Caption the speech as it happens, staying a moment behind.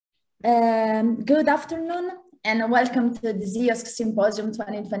Good afternoon and welcome to the EOSC Symposium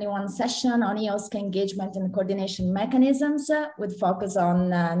 2021 session on EOSC engagement and coordination mechanisms with focus on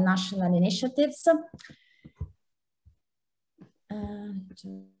national initiatives.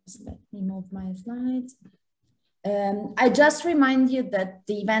 Just let me move my slides. I just remind you that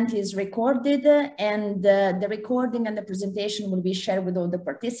the event is recorded and the recording and the presentation will be shared with all the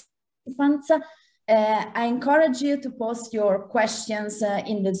participants. I encourage you to post your questions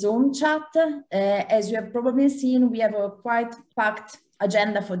in the Zoom chat. As you have probably seen, we have a quite packed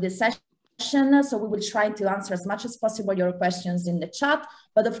agenda for this session, so we will try to answer as much as possible your questions in the chat.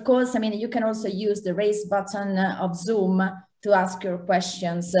 But of course, I mean, you can also use the raise button of Zoom to ask your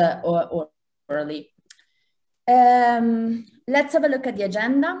questions orally. Let's have a look at the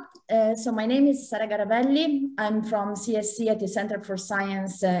agenda. So my name is Sara Garavelli. I'm from CSC at the Center for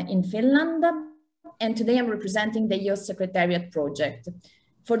Science in Finland. And today I'm representing the EOSCsecretariat project.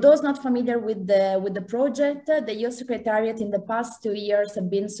 For those not familiar with the project, the EOSCsecretariat in the past 2 years have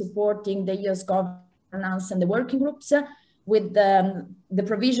been supporting the EOS governance and the working groups with the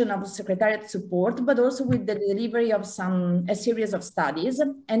provision of secretariat support, but also with the delivery of a series of studies.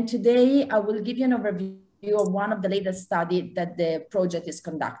 And today I will give you an overview of one of the latest studies that the project is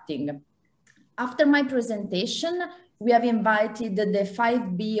conducting. After my presentation, we have invited the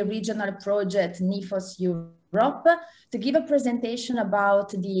 5B regional project NI4OS-Europe to give a presentation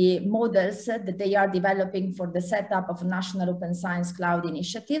about the models that they are developing for the setup of national open science cloud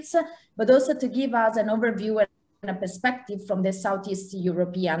initiatives, but also to give us an overview and a perspective from the Southeast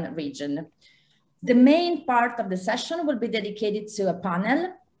European region. The main part of the session will be dedicated to a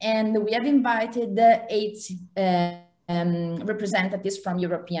panel, and we have invited 8 representatives from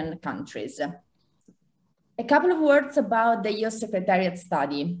European countries. A couple of words about the EOSCsecretariat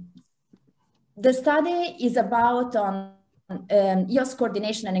study. The study is about EOS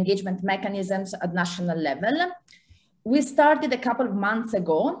coordination and engagement mechanisms at national level. We started a couple of months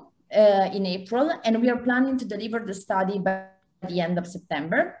ago in April, and we are planning to deliver the study by the end of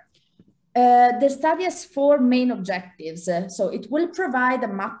September. The study has 4 main objectives. So it will provide a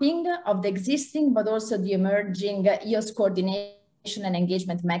mapping of the existing, but also the emerging EOS coordination and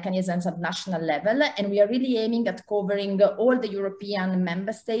engagement mechanisms at national level. And we are really aiming at covering all the European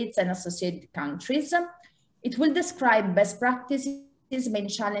member states and associated countries. It will describe best practices, main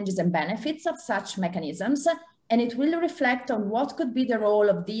challenges and benefits of such mechanisms. And it will reflect on what could be the role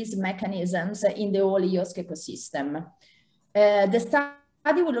of these mechanisms in the whole EOSC ecosystem. The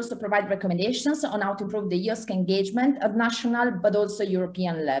study will also provide recommendations on how to improve the EOSC engagement at national, but also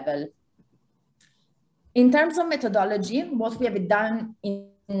European level. In terms of methodology, what we have done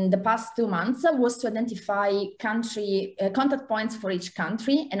in the past 2 months was to identify country contact points for each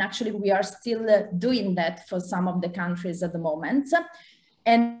country. And actually, we are still doing that for some of the countries at the moment.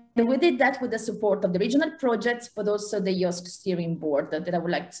 And we did that with the support of the regional projects, but also the EOSC steering board that I would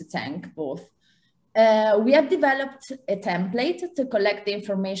like to thank both. We have developed a template to collect the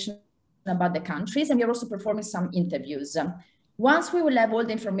information about the countries, and we are also performing some interviews. Once we will have all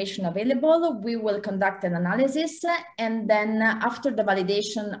the information available, we will conduct an analysis, and then after the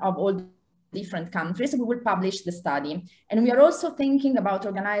validation of all the different countries, we will publish the study. And we are also thinking about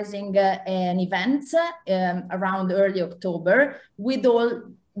organizing an event around early October with all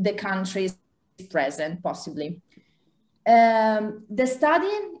the countries present, possibly. The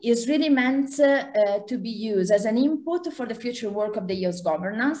study is really meant to be used as an input for the future work of the EOS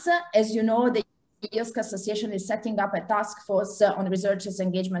governance. As you know, the EOSC Association is setting up a task force on researchers'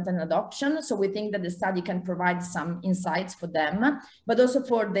 engagement and adoption. So we think that the study can provide some insights for them, but also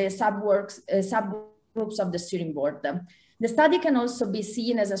for the subgroups of the steering board. The study can also be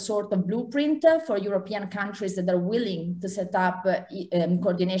seen as a sort of blueprint for European countries that are willing to set up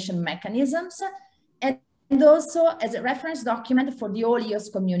coordination mechanisms, and also as a reference document for the all EOS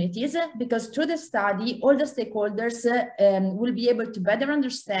communities, because through the study, all the stakeholders will be able to better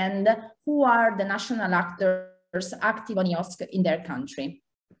understand who are the national actors active on EOSC in their country.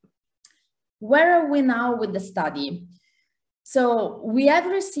 Where are we now with the study? So we have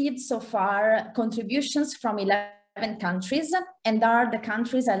received so far contributions from 11 countries, and are the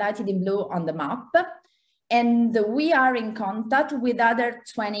countries highlighted in blue on the map. And we are in contact with other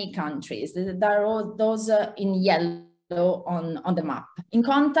 20 countries. There are all those in yellow on the map. In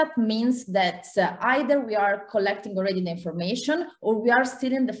contact means that either we are collecting already the information, or we are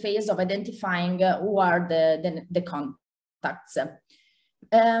still in the phase of identifying who are the contacts.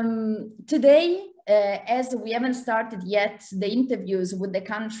 Today, as we haven't started yet the interviews with the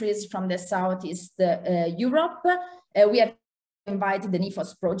countries from the Southeast Europe, we have invited the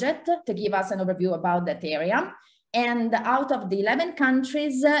NI4OS project to give us an overview about that area. And out of the 11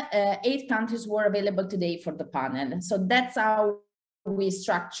 countries, 8 countries were available today for the panel. So that's how we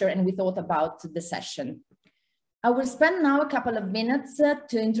structure and we thought about the session. I will spend now a couple of minutes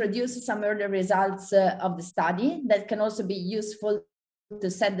to introduce some early results of the study that can also be useful to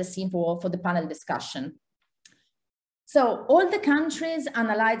set the scene for the panel discussion. So all the countries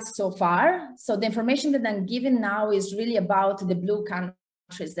analyzed so far, so the information that I'm giving now is really about the blue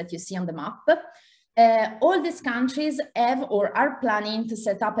countries that you see on the map. All these countries have or are planning to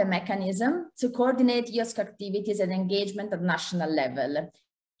set up a mechanism to coordinate EOSC activities and engagement at national level.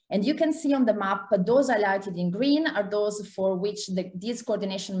 And you can see on the map, those highlighted in green are those for which this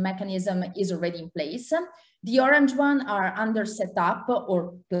coordination mechanism is already in place. The orange one are under setup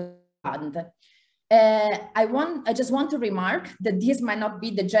or planned. I just want to remark that this might not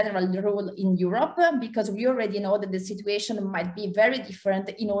be the general rule in Europe, because we already know that the situation might be very different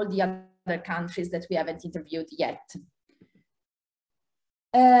in all the other countries that we haven't interviewed yet.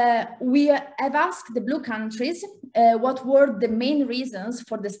 We have asked the blue countries what were the main reasons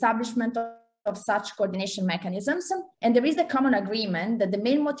for the establishment of such coordination mechanisms, and there is a common agreement that the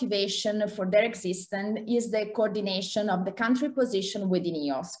main motivation for their existence is the coordination of the country position within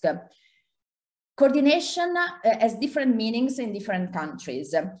EOSC. Coordination has different meanings in different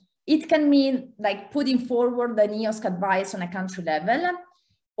countries. It can mean like putting forward an EOSC advice on a country level,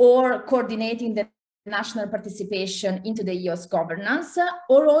 or coordinating the national participation into the EOSC governance,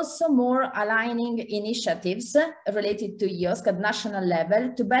 or also more aligning initiatives related to EOSC at national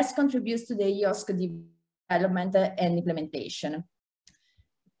level to best contribute to the EOSC development and implementation.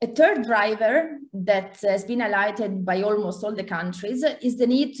 A third driver that has been highlighted by almost all the countries is the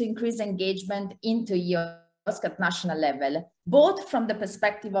need to increase engagement into EOSC at national level, both from the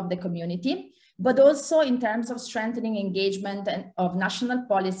perspective of the community, but also in terms of strengthening engagement of national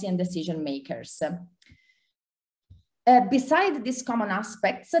policy and decision makers. Beside these common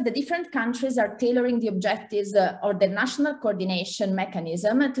aspects, the different countries are tailoring the objectives or the national coordination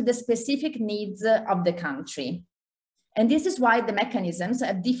mechanism to the specific needs of the country. And this is why the mechanisms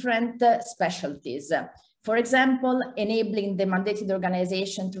have different specialties. For example, enabling the mandated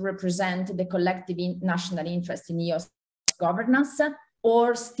organization to represent the collective national interest in EOSC governance,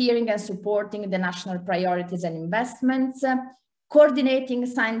 or steering and supporting the national priorities and investments, coordinating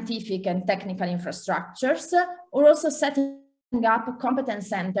scientific and technical infrastructures, or also setting up competence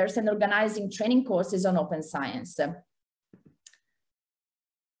centers and organizing training courses on open science.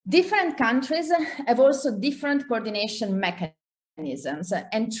 Different countries have also different coordination mechanisms,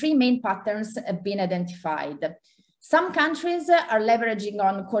 and 3 main patterns have been identified. Some countries are leveraging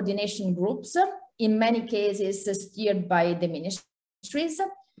on coordination groups, in many cases steered by the ministries.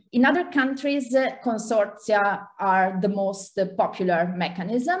 In other countries, consortia are the most popular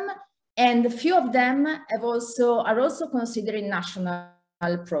mechanism, and a few of them are also considering national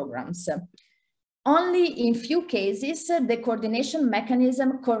programs. Only in few cases, the coordination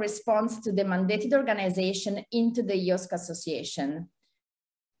mechanism corresponds to the mandated organization into the EOSC association.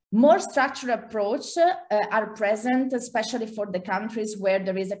 More structured approaches are present, especially for the countries where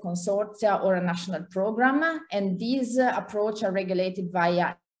there is a consortia or a national program, and these approaches are regulated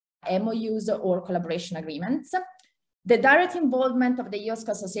via MOUs or collaboration agreements. The direct involvement of the EOSC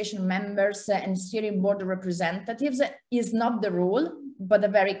association members and steering board representatives is not the rule, but a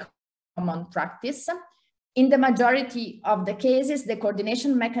very common practice. In the majority of the cases, the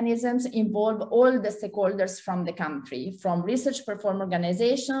coordination mechanisms involve all the stakeholders from the country, from research perform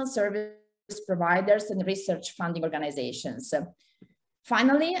organizations, service providers, and research funding organizations.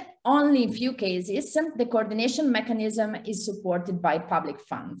 Finally, only in few cases, the coordination mechanism is supported by public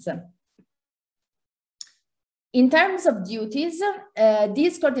funds. In terms of duties,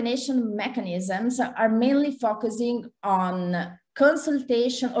 these coordination mechanisms are mainly focusing on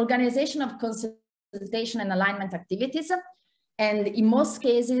consultation, organization of consultation and alignment activities. And in most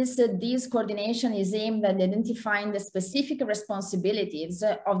cases, this coordination is aimed at identifying the specific responsibilities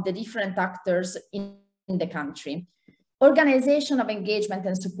of the different actors in the country. Organization of engagement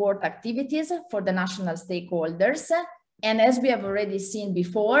and support activities for the national stakeholders. And as we have already seen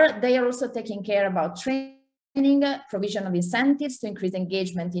before, they are also taking care about training, provision of incentives to increase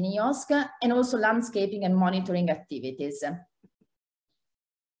engagement in EOSC, and also landscaping and monitoring activities.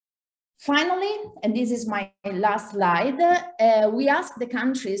 Finally, and this is my last slide, we asked the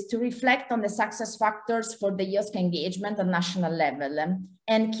countries to reflect on the success factors for the EOSC engagement at national level.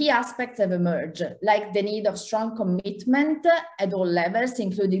 And key aspects have emerged, like the need of strong commitment at all levels,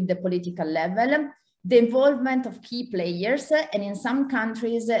 including the political level, the involvement of key players, and in some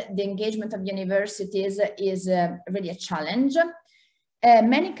countries, the engagement of universities is really a challenge.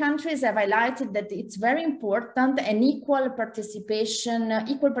 Many countries have highlighted that it's very important and equal participation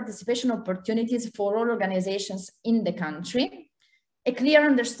opportunities for all organizations in the country, a clear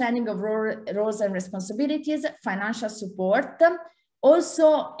understanding of roles and responsibilities, financial support,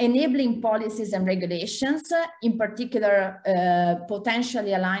 also enabling policies and regulations, in particular,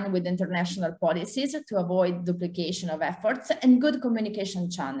 potentially aligned with international policies to avoid duplication of efforts, and good communication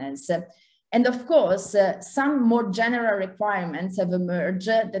channels. And of course, some more general requirements have emerged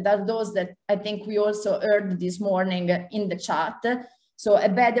that are those that I think we also heard this morning in the chat. So a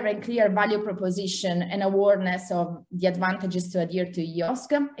better and clear value proposition and awareness of the advantages to adhere to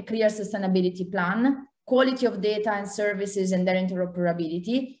EOSC, a clear sustainability plan, quality of data and services and their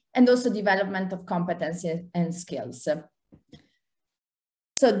interoperability, and also development of competencies and skills.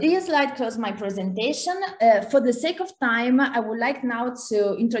 So this slide closes my presentation. For the sake of time, I would like now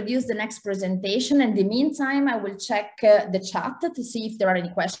to introduce the next presentation. In the meantime, I will check the chat to see if there are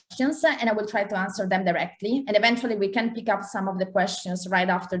any questions, and I will try to answer them directly. And eventually we can pick up some of the questions right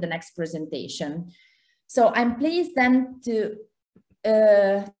after the next presentation. So I'm pleased then to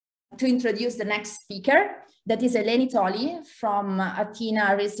introduce the next speaker. That is Eleni Toli from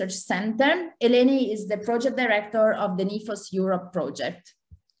ATHENA Research Center. Eleni is the project director of the NI4OS-Europe Project.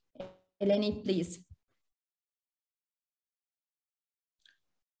 Eleni, please.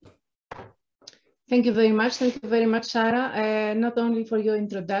 Thank you very much. Thank you very much, Sara, not only for your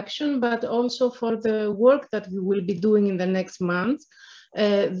introduction, but also for the work that we will be doing in the next month.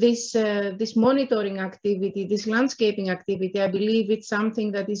 This monitoring activity, this landscaping activity, I believe it's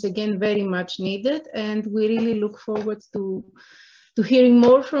something that is again very much needed, and we really look forward to hearing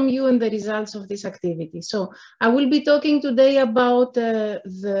more from you and the results of this activity. So I will be talking today about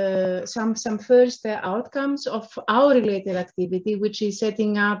some first outcomes of our related activity, which is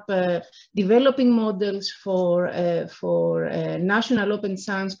setting up developing models for national open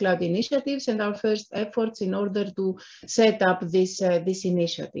science cloud initiatives, and our first efforts in order to set up this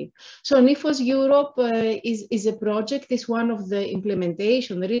initiative. So NI4OS-Europe is a project, is one of the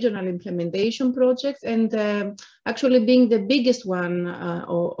regional implementation projects, and actually being the biggest one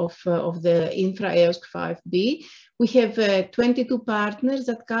of the Infra EOSC 5B. We have 22 partners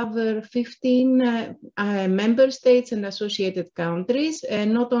that cover 15 member states and associated countries,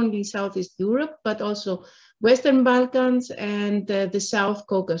 and not only Southeast Europe, but also Western Balkans and the South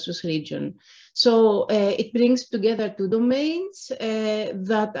Caucasus region. So it brings together two domains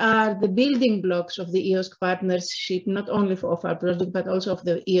that are the building blocks of the EOSC partnership, not only of our project, but also of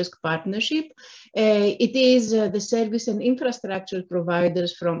the EOSC partnership. It is the service and infrastructure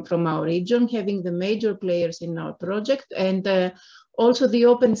providers from our region, having the major players in our project, and also the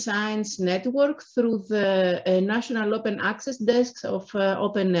open science network through the national open access desks of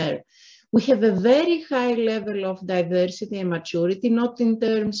OpenAir. We have a very high level of diversity and maturity, not in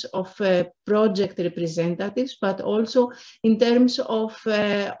terms of project representatives, but also in terms of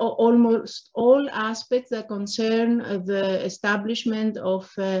almost all aspects that concern the establishment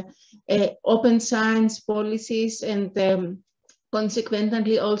of open science policies, and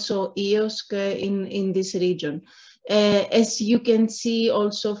consequently also EOSC in this region. As you can see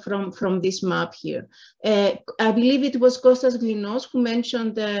also from this map here. I believe it was Kostas Glinos who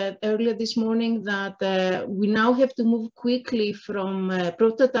mentioned earlier this morning that we now have to move quickly from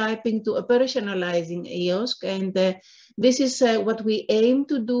prototyping to operationalizing EOSC, and this is what we aim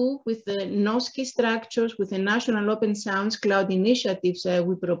to do with the NOSCI structures, with the National Open Science Cloud initiatives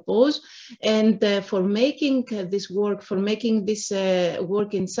we propose. And for making this work,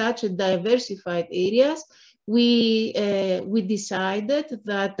 work in such a diversified areas, we decided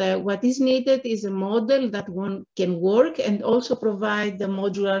that what is needed is a model that one can work and also provide the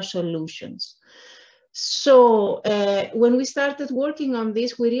modular solutions. So when we started working on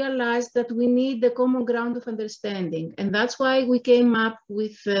this, we realized that we need a common ground of understanding. And that's why we came up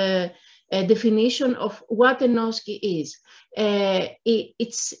with a definition of what a NOSCI is.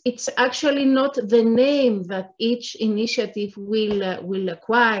 It's actually not the name that each initiative will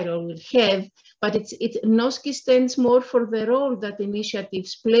acquire or will have, but NOSCI stands more for the role that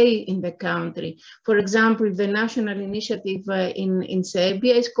initiatives play in the country. For example, the national initiative in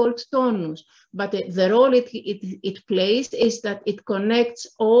Serbia is called TONUS, but the role it plays is that it connects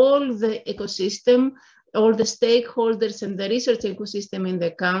all the ecosystem, all the stakeholders and the research ecosystem in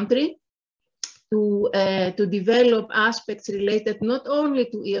the country to develop aspects related not only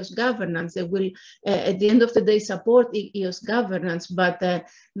to EOSC governance. They will, at the end of the day, support EOSC governance, but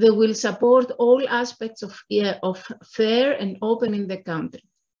they will support all aspects of fair and open in the country.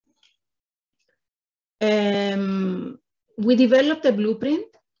 We developed a blueprint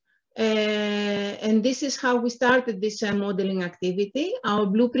And this is how we started this modeling activity. Our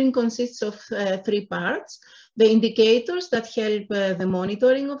blueprint consists of 3 parts: the indicators that help the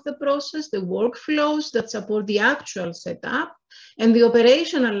monitoring of the process, the workflows that support the actual setup, and the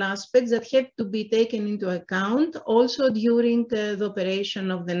operational aspects that have to be taken into account also during the operation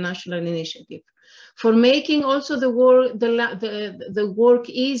of the national initiative. For making also the work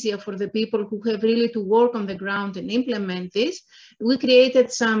easier for the people who have really to work on the ground and implement this, we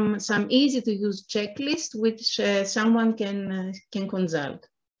created some easy to use checklists which someone can consult.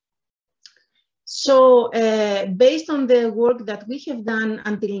 So based on the work that we have done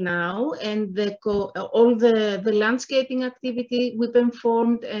until now and all the landscaping activity we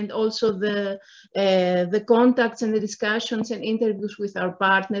performed, and also the contacts and the discussions and interviews with our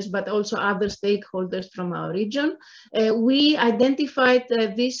partners, but also other stakeholders from our region, we identified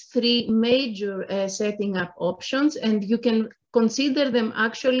these 3 major setting up options, and you can consider them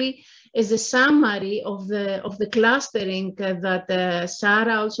actually as a summary of the clustering that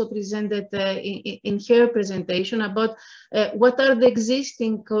Sara also presented in her presentation about what are the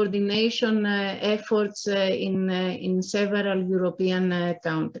existing coordination efforts in several European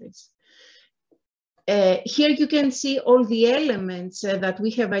countries. Here you can see all the elements that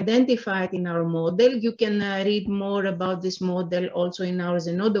we have identified in our model. You can read more about this model also in our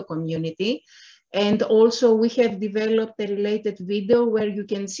Zenodo community. And also we have developed a related video where you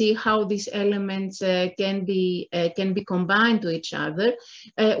can see how these elements can be combined to each other.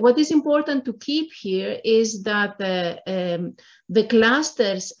 What is important to keep here is that the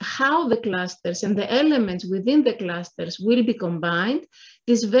clusters, how the clusters and the elements within the clusters will be combined,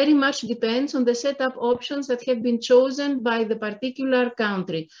 this very much depends on the setup options that have been chosen by the particular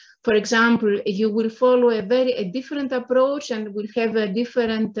country. For example, you will follow a different approach and will have a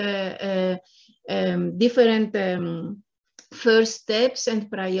different first steps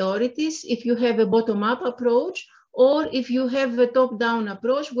and priorities if you have a bottom-up approach, or if you have a top-down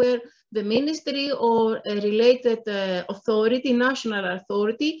approach where the ministry or a related authority, national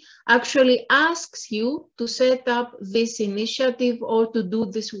authority, actually asks you to set up this initiative or to do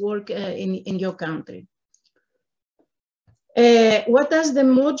this work in your country. What does the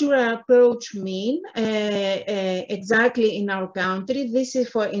modular approach mean exactly in our country? This is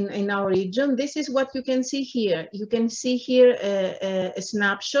in our region. This is what you can see here. You can see here a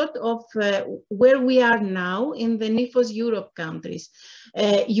snapshot of where we are now in the NI4OS-Europe countries.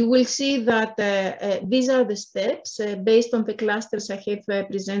 You will see that these are the steps based on the clusters I have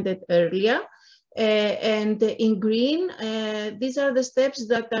presented earlier. And in green, these are the steps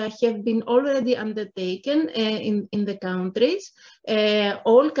that have been already undertaken in the countries. In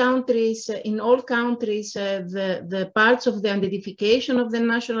all countries, the parts of the identification of the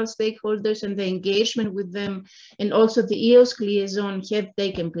national stakeholders and the engagement with them, and also the EOSC liaison have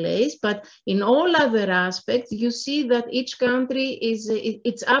taken place. But in all other aspects, you see that each country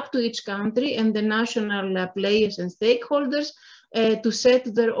it's up to each country and the national players and stakeholders to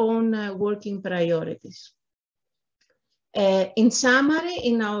set their own working priorities. In summary,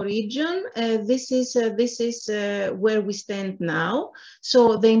 in our region, this is where we stand now.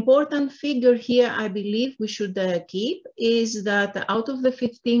 So the important figure here, I believe we should keep, is that out of the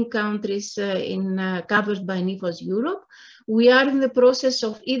 15 countries covered by NI4OS-Europe, we are in the process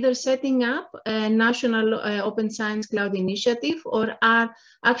of either setting up a national Open Science Cloud initiative, or are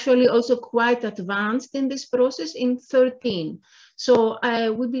actually also quite advanced in this process in 13. So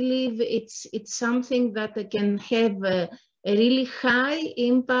we believe it's something that can have a really high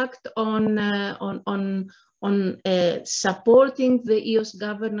impact on supporting the EOS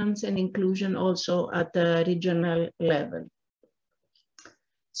governance and inclusion also at the regional level.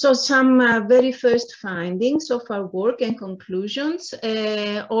 So some very first findings of our work and conclusions,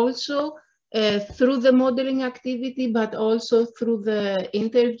 also through the modeling activity, but also through the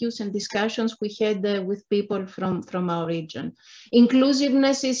interviews and discussions we had with people from our region.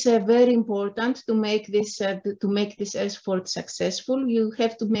 Inclusiveness is very important to make this effort successful. You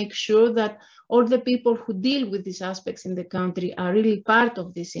have to make sure that all the people who deal with these aspects in the country are really part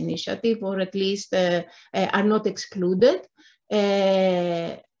of this initiative, or at least are not excluded.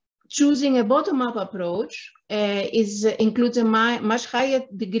 Choosing a bottom-up approach includes a much higher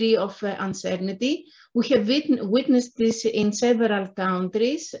degree of uncertainty. We have witnessed this in several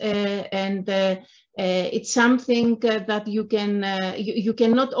countries, and it's something that you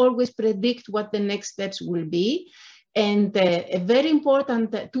cannot always predict what the next steps will be. And two very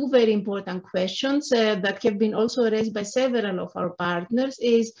important questions that have been also raised by several of our partners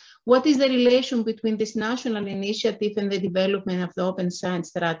is, what is the relation between this national initiative and the development of the open science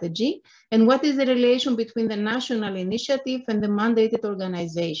strategy? And what is the relation between the national initiative and the mandated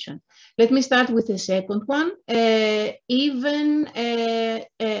organization? Let me start with the second one.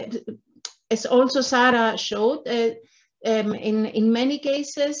 As also Sara showed, in many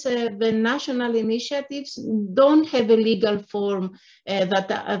cases, the national initiatives don't have a legal form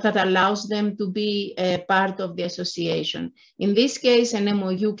that allows them to be part of the association. In this case, an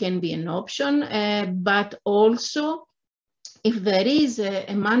MOU can be an option, but also if there is a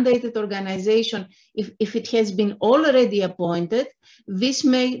mandated organization, if it has been already appointed, this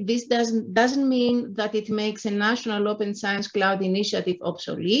doesn't mean that it makes a national open science cloud initiative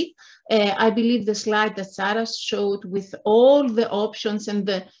obsolete. I believe the slide that Sara showed with all the options and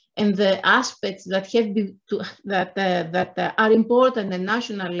the aspects that are important at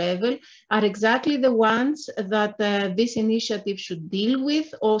national level are exactly the ones that this initiative should deal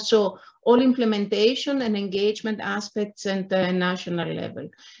with. Also, all implementation and engagement aspects at the national level.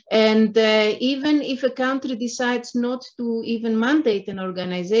 And even if a country decides not to even mandate an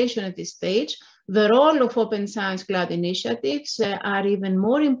organization at this stage, the role of open science cloud initiatives are even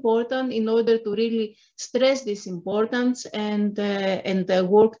more important in order to really stress this importance and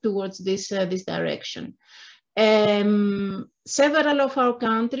work towards this direction. Several of our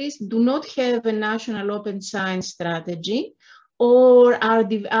countries do not have a national open science strategy, or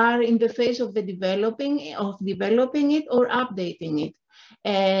are in the phase of developing it or updating it.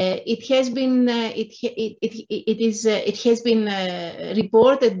 It has been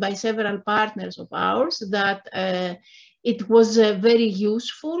reported by several partners of ours that it was very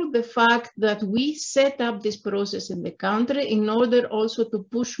useful, the fact that we set up this process in the country in order also to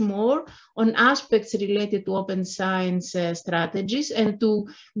push more on aspects related to open science strategies, and to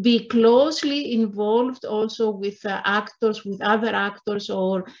be closely involved also with other actors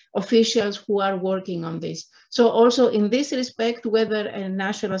or officials who are working on this. So also in this respect, whether a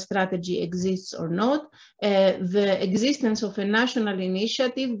national strategy exists or not, the existence of a national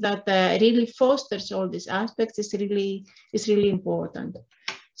initiative that really fosters all these aspects is really important.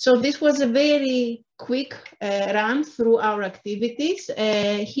 So this was a very quick run through our activities.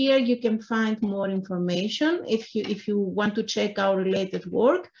 Here you can find more information. If you want to check our related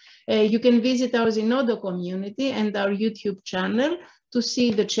work, you can visit our Zenodo community and our YouTube channel to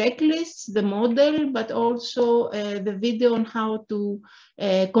see the checklists, the model, but also the video on how to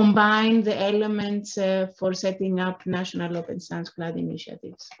combine the elements for setting up national open science cloud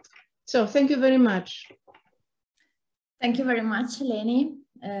initiatives. So thank you very much. Thank you very much, Eleni,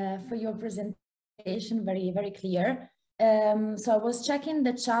 for your presentation, very clear. So I was checking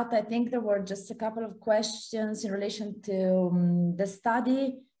the chat. I think there were just a couple of questions in relation to the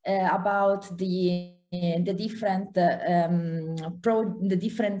study about the different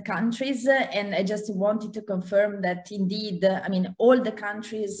countries, and I just wanted to confirm that indeed, I mean, all the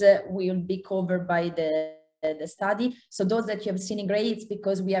countries will be covered by the study. So those that you have seen in gray, it's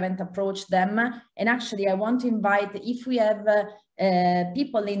because we haven't approached them. And actually, I want to invite, if we have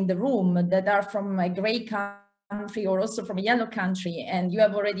people in the room that are from a gray country or also from a yellow country, and you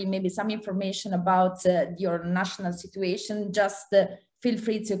have already maybe some information about your national situation, just feel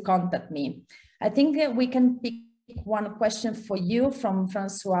free to contact me. I think we can pick one question for you from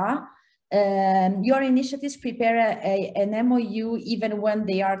Francois. Your initiatives prepare an MOU even when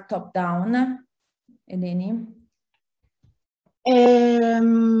they are top-down, Eleni?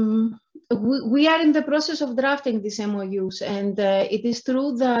 We are in the process of drafting these MOUs, and it is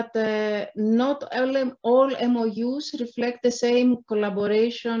true that not all MOUs reflect the same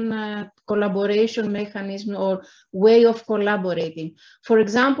collaboration mechanism or way of collaborating. For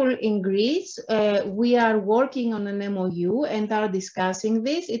example, in Greece, we are working on an MOU and are discussing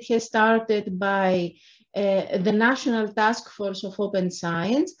this. It has started by the National Task Force of Open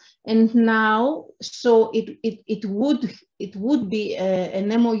Science, and now, so it would be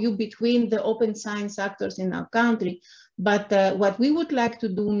an MOU between the open science actors in our country. But what we would like to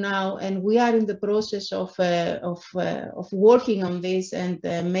do now, and we are in the process of working on this and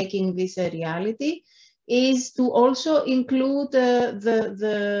making this a reality, is to also include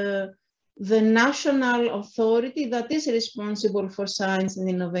the national authority that is responsible for science and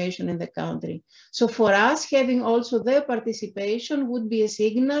innovation in the country. So for us, having also their participation would be a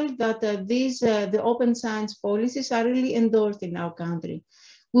signal that the open science policies are really endorsed in our country.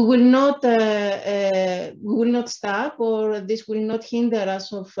 We will not stop, or this will not hinder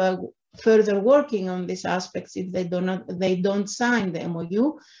us of further working on these aspects if they don't sign the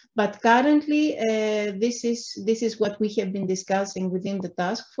MOU. But currently, this is what we have been discussing within the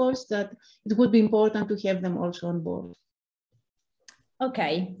task force, that it would be important to have them also on board.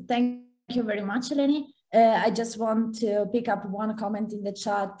 Okay, thank you very much, Eleni. I just want to pick up one comment in the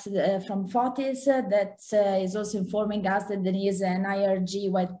chat from Fotis that is also informing us that there is an IRG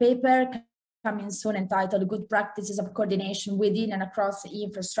white paper coming soon entitled Good Practices of Coordination Within and Across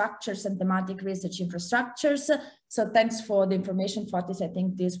Infrastructures and Thematic Research Infrastructures. So thanks for the information, Fotis. I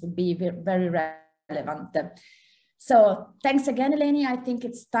think this would be very relevant. So thanks again, Eleni. I think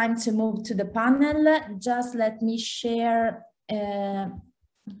it's time to move to the panel. Just let me share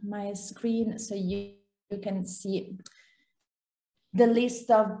my screen so you can see the list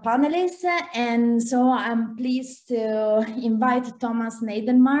of panelists. And so I'm pleased to invite Thomas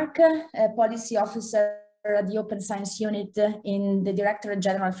Neidenmark, a policy officer at the Open Science Unit in the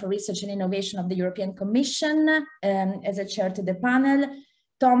Directorate-General for Research and Innovation of the European Commission, as a chair to the panel.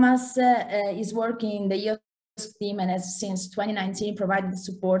 Thomas is working in the EOSC team and has since 2019 provided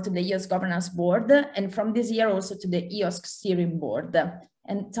support to the EOSC Governance Board, and from this year also to the EOSC Steering Board.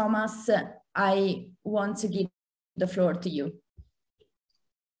 And Thomas, I want to give the floor to you.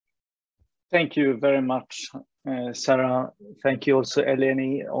 Thank you very much, Sara. Thank you also,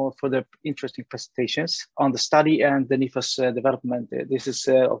 Eleni, for the interesting presentations on the study and the NI4OS development. This is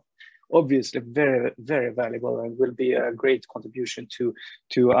obviously very, very valuable and will be a great contribution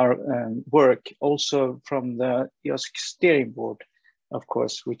to our work. Also from the EOSC Steering Board, of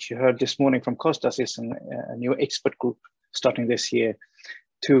course, which you heard this morning from Kostas, is a new expert group starting this year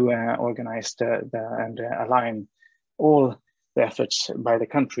to organize and align all the efforts by the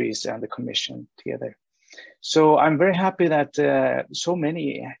countries and the Commission together. So I'm very happy that so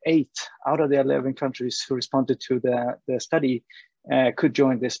many, 8 out of the 11 countries who responded to the study could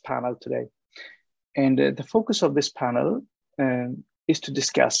join this panel today. And the focus of this panel is to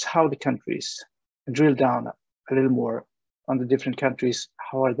discuss how the countries drill down a little more on the different countries.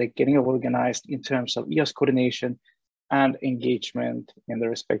 How are they getting organized in terms of EOSC coordination and engagement in the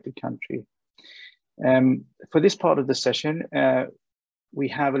respective country? For this part of the session, we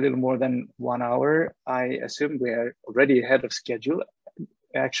have a little more than 1 hour. I assume we are already ahead of schedule,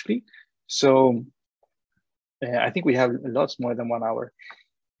 actually. So I think we have lots more than 1 hour.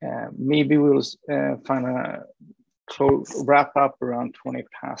 Maybe we'll find a wrap up around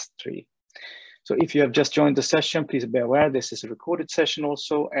 3:20. So if you have just joined the session, please be aware this is a recorded session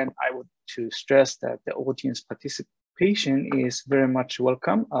also, and I would to stress that the audience participation is very much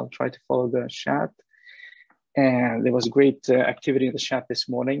welcome. I'll try to follow the chat. And there was great activity in the chat this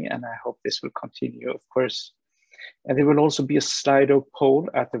morning, and I hope this will continue, of course. And there will also be a Slido poll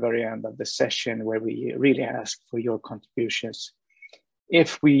at the very end of the session where we really ask for your contributions.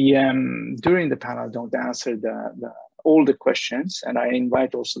 If we, during the panel, don't answer all the questions, and I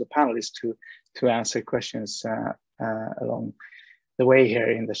invite also the panelists to answer questions along the way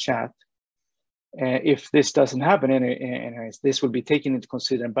here in the chat. If this doesn't happen, anyways, this will be taken into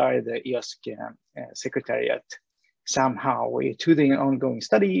consideration by the EOSC Secretariat somehow to the ongoing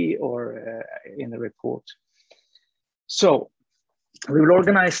study or in the report. So we will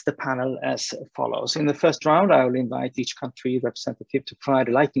organize the panel as follows. In the first round, I will invite each country representative to provide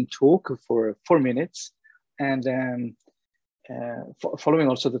a lightning talk for 4 minutes, and following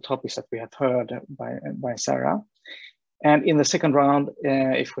also the topics that we have heard by Sara. And in the second round,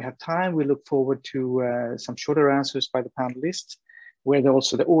 if we have time, we look forward to some shorter answers by the panelists, where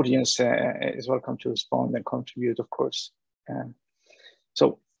also the audience is welcome to respond and contribute, of course.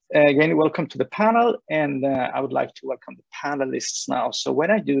 So again, welcome to the panel, and I would like to welcome the panelists now. So when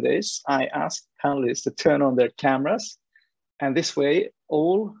I do this, I ask panelists to turn on their cameras, and this way,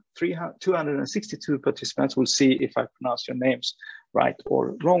 all 262 participants will see if I pronounce your names right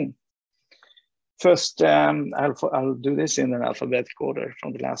or wrong. First, I'll do this in an alphabetical order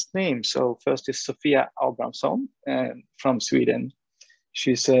from the last name. So first is Sofia Abrahamsson from Sweden.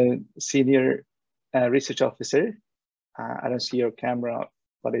 She's a senior research officer. I don't see your camera,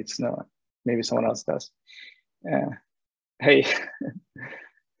 but it's no, maybe someone else does. Hey,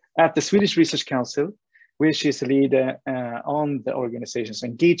 at the Swedish Research Council, where she's a leader on the organization's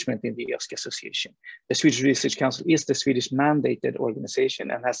engagement in the EOSC Association. The Swedish Research Council is the Swedish mandated organization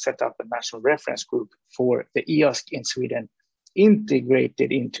and has set up a national reference group for the EOSC in Sweden,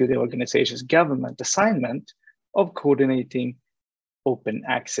 integrated into the organization's government assignment of coordinating open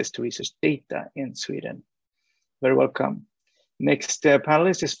access to research data in Sweden. Very welcome. Next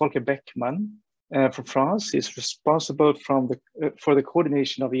panelist is Volker Beckmann from France. He's responsible for the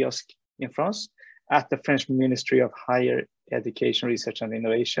coordination of EOSC in France at the French Ministry of Higher Education, Research and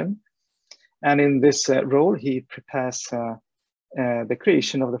Innovation. And in this role, he prepares the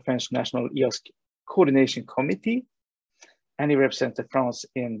creation of the French National EOSC Coordination Committee, and he represented France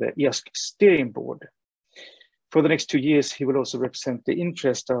in the EOSC Steering Board. For the next 2 years, he will also represent the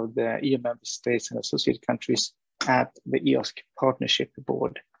interest of the EU member states and associated countries at the EOSC Partnership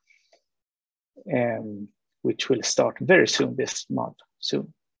Board, which will start very soon, this month,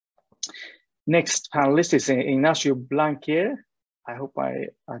 soon. Next panelist is Ignacio Blanquer. I hope I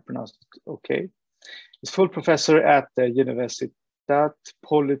pronounced it okay. He's full professor at the Universidad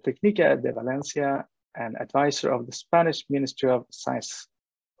Politécnica de Valencia and advisor of the Spanish Ministry of Science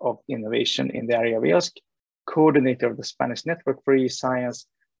of Innovation in the area of EOSC, coordinator of the Spanish Network for E-Science,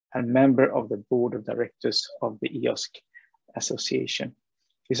 and member of the board of directors of the EOSC Association.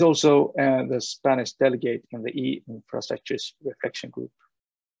 He's also the Spanish delegate in the E-Infrastructures Reflection Group.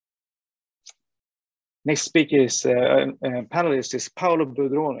 Next speaker is panelist is Paolo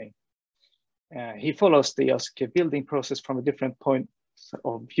Bodroni. He follows the EOSC building process from a different point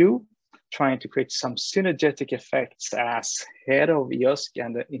of view, trying to create some synergetic effects as head of EOSC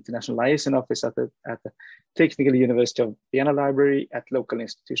and the International Liaison Office at the Technical University of Vienna Library at local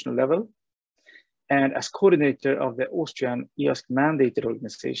institutional level, and as coordinator of the Austrian EOSC mandated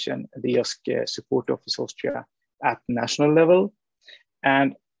organization, the EOSC Support Office Austria at national level,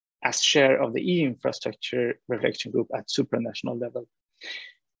 and as chair of the E-Infrastructure Reflection Group at supranational level.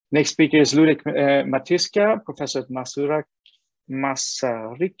 Next speaker is Ludek Matyska, professor at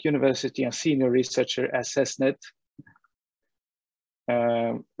Masaryk University and senior researcher at CESNET,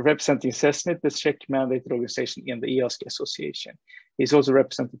 representing CESNET, the Czech mandated organization in the EOSC Association. He's also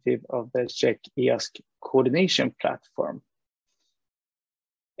representative of the Czech EOSC coordination platform.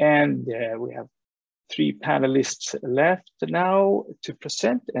 And we have 3 panelists left now to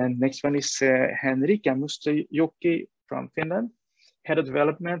present. And next one is Henrika Mustajoki from Finland, head of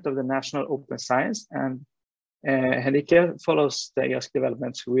development of the National Open Science. And Henrika follows the EOSC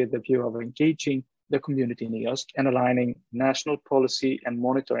developments with the view of engaging the community in EOSC and aligning national policy and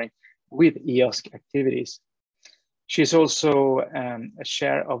monitoring with EOSC activities. She is also a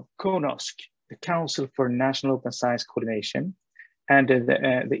chair of CONOSC, the Council for National Open Science Coordination, and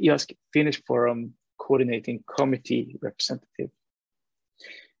the EOSC Finnish Forum Coordinating Committee representative.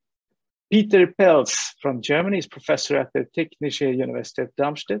 Peter Pels from Germany is professor at the Technische Universität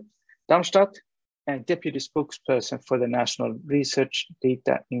Darmstadt and deputy spokesperson for the National Research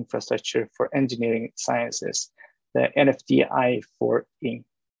Data Infrastructure for Engineering Sciences, the NFDI4-ING.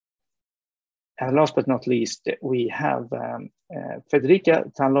 And last but not least, we have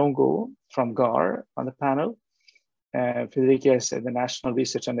Federica Tanlongo from GAR on the panel. Federica is the National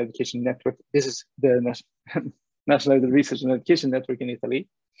Research and Education Network. This is the National Research and Education Network in Italy,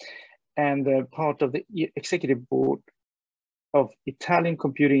 and part of the executive board of Italian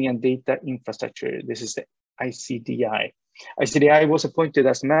Computing and Data Infrastructure. This is the ICDI. ICDI was appointed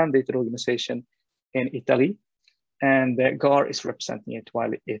as a mandated organization in Italy, and GAR is representing it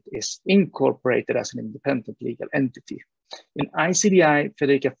while it is incorporated as an independent legal entity. In ICDI,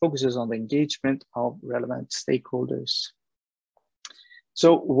 Federica focuses on the engagement of relevant stakeholders.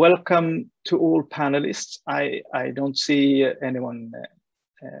 So welcome to all panelists. I don't see anyone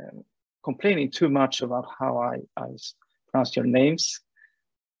complaining too much about how I pronounce your names.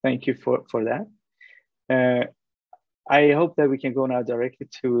 Thank you for that. I hope that we can go now directly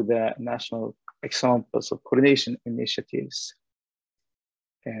to the national examples of coordination initiatives.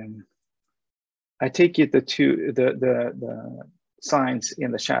 I take it that the signs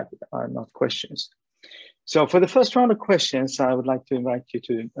in the chat are not questions. So for the first round of questions, I would like to invite you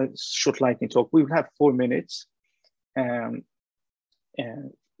to a short lightning talk. We will have 4 minutes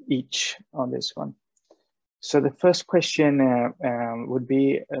each on this one. So the first question would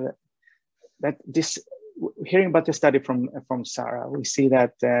be that hearing about the study from Sara, we see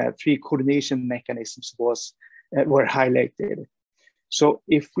that 3 coordination mechanisms were highlighted. So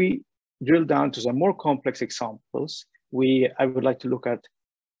if we drill down to some more complex examples, I would like to look at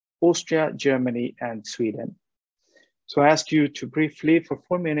Austria, Germany, and Sweden. So I ask you to briefly, for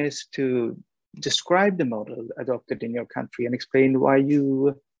 4 minutes, to describe the model adopted in your country and explain why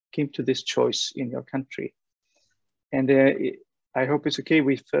you came to this choice in your country. And I hope it's okay.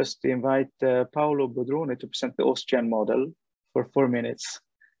 We first invite Paolo Bodroni to present the Austrian model for 4 minutes.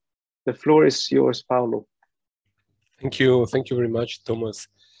 The floor is yours, Paolo. Thank you very much, Thomas.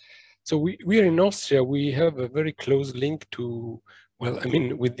 So we are in Austria. We have a very close link to, well, I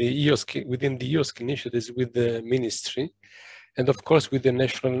mean, with the EOSC, within the EOSC initiatives with the ministry, and of course with the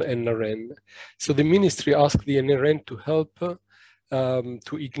national NRM. So the ministry asked the NRM to help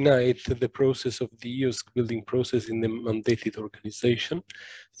to ignite the process of the EOSC building process in the mandated organization.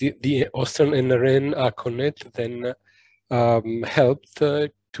 The Austrian NRN ACONET then helped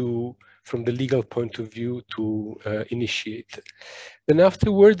from the legal point of view, to initiate. Then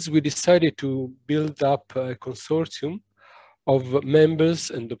afterwards, we decided to build up a consortium of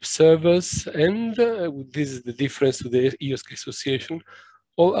members and observers, and this is the difference to the EOSC Association,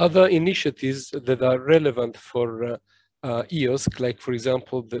 all other initiatives that are relevant for EOSC, like for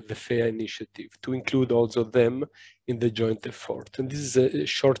example, the FAIR initiative, to include also them in the joint effort. And this is a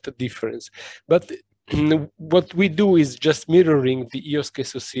short difference. But what we do is just mirroring the EOSC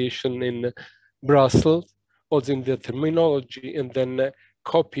Association in Brussels, also in the terminology, and then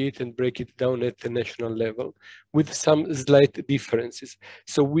copy it and break it down at the national level with some slight differences.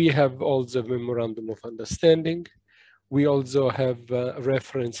 So we have also a memorandum of understanding. We also have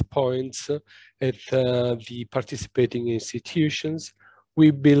reference points at the participating institutions.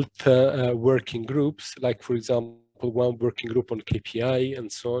 We built working groups, like for example, one working group on KPI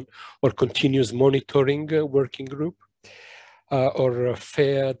and so on, or continuous monitoring working group, or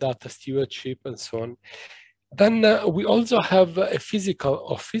fair data stewardship and so on. Then we also have a physical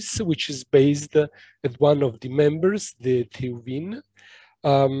office, which is based at one of the members, the TU Wien,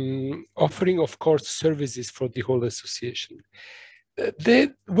 offering, of course, services for the whole association.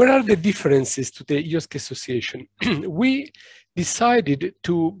 Where are the differences to the EOSC Association? We decided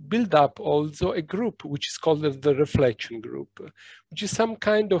to build up also a group which is called the Reflection Group, which is some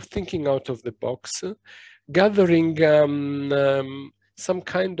kind of thinking out of the box, gathering some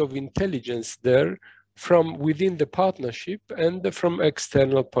kind of intelligence there from within the partnership and from the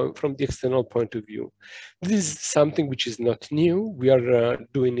external point of view. This is something which is not new. We are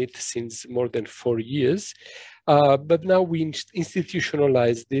doing it since more than 4 years, but now we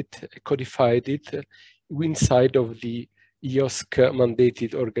institutionalized it, codified it inside of the EOSC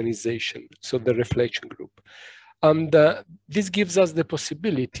mandated organization, so the Reflection Group. And this gives us the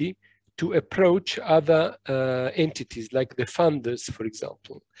possibility to approach other entities, like the funders, for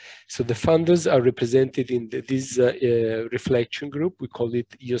example. So the funders are represented in this Reflection Group. We call it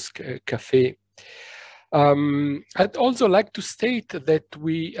EOSC Café. I'd also like to state that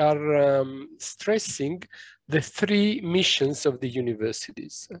we are stressing the 3 missions of the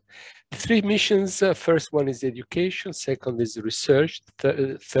universities. The 3 missions, first one is education, second is research,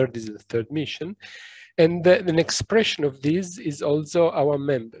 third is the third mission. And an expression of this is also our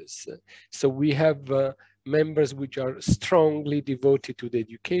members. So we have members which are strongly devoted to the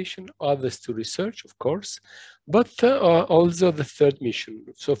education, others to research, of course, but also the third mission.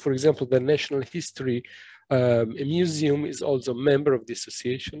 So for example, the National History Museum is also a member of the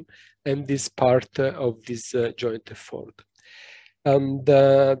association and is part of this joint effort. And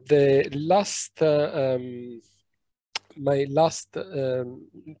the last my last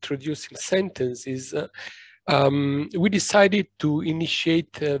introducing sentence is we decided to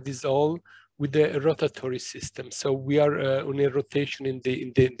initiate this all with a rotatory system. So we are on a rotation in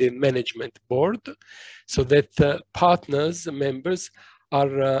the management board, so that partners, members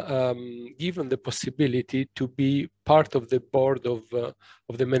are given the possibility to be part of the board of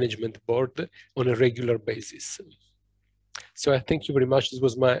the management board on a regular basis. So I thank you very much. This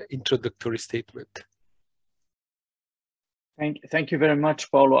was my introductory statement. Thank you very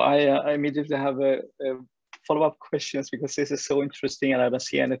much, Paolo. I immediately have a follow-up questions because this is so interesting and I don't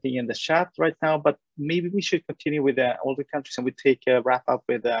see anything in the chat right now, but maybe we should continue with all the countries and we take a wrap up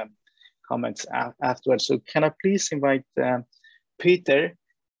with comments afterwards. So can I please invite Peter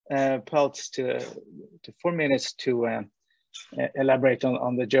Peltz to 4 minutes to elaborate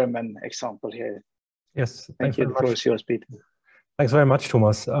on the German example here. Yes, thank you. The floor is yours, Peter. Thanks very much,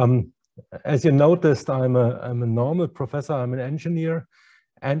 Thomas. As you noticed, I'm a normal professor, I'm an engineer,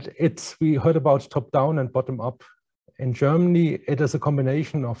 and we heard about top-down and bottom-up. In Germany, it is a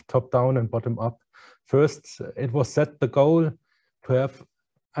combination of top-down and bottom-up. First, it was set the goal to have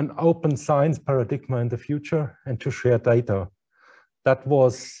an open science paradigm in the future and to share data. That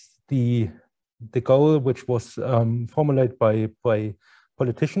was the goal which was formulated by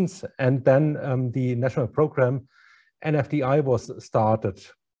politicians, and then the national program NFDI was started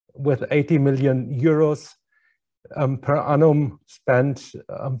with 80 million euros per annum spent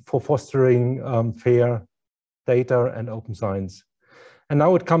for fostering fair data and open science. And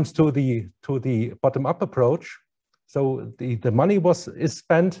now it comes to the bottom-up approach. So the money is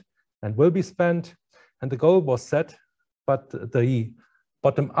spent and will be spent, and the goal was set, but the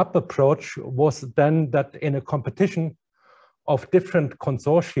bottom-up approach was then that in a competition of different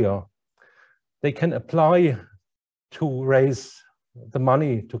consortia, they can apply to raise the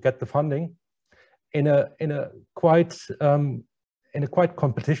money to get the funding in a quite in a quite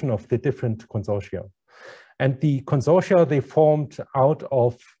competition of the different consortia. And the consortia, they formed out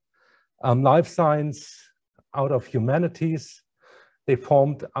of life science, out of humanities, they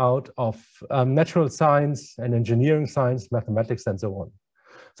formed out of natural science and engineering science, mathematics, and so on.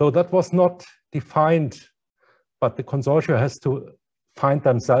 So that was not defined, but the consortia has to find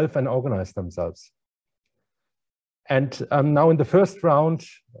themselves and organize themselves. And now in the first round,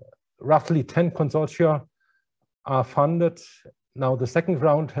 roughly 10 consortia are funded. Now the second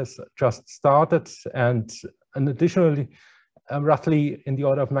round has just started, and additionally, roughly in the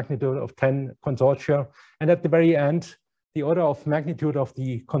order of magnitude of 10 consortia. And at the very end, the order of magnitude of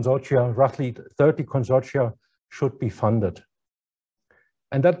the consortia, roughly 30 consortia, should be funded.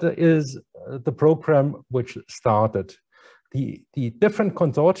 And that is the program which started. The different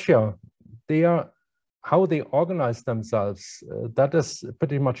consortia, how they organize themselves, that is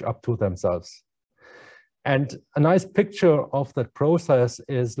pretty much up to themselves. And a nice picture of that process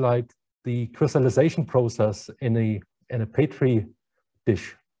is like the crystallization process in a Petri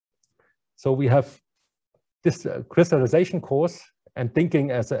dish. So we have this crystallization course, and thinking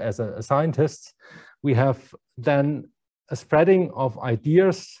as a scientist, we have then a spreading of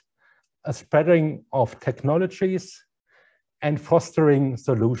ideas, a spreading of technologies, and fostering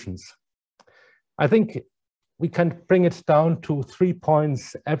solutions. I think we can bring it down to 3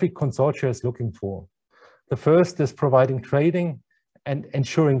 points every consortia is looking for. The first is providing training and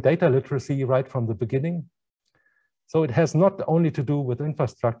ensuring data literacy right from the beginning. So it has not only to do with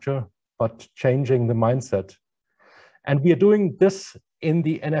infrastructure, but changing the mindset. And we are doing this in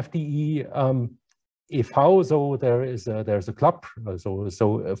the NFDE e.V., so there's a club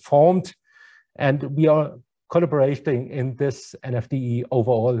so formed, and we are collaborating in this NFDE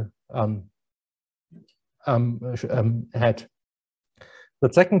overall head.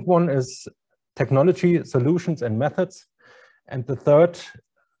 The second one is technology, solutions, and methods. And the third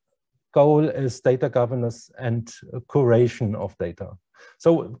goal is data governance and curation of data.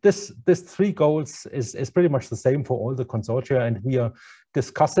 So this 3 goals is pretty much the same for all the consortia, and we are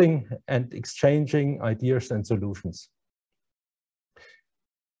discussing and exchanging ideas and solutions.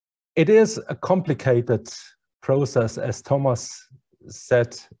 It is a complicated process, as Thomas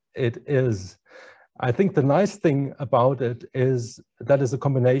said it is. I think the nice thing about it is that is a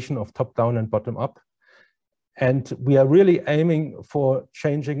combination of top-down and bottom-up. And we are really aiming for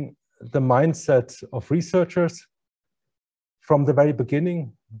changing the mindset of researchers from the very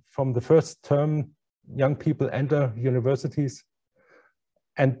beginning, from the first term young people enter universities.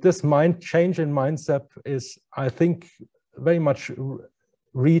 And this change in mindset is, I think, very much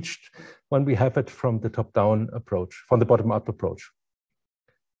reached when we have it from the top-down approach, from the bottom-up approach.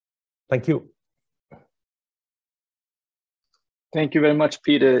 Thank you. Thank you very much,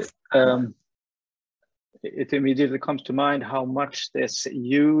 Peter. It immediately comes to mind how much this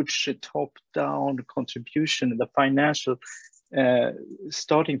huge top-down contribution, the financial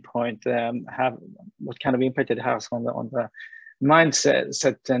starting point, what kind of impact it has on the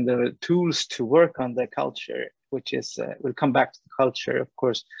mindset and the tools to work on the culture, which is, we'll come back to the culture, of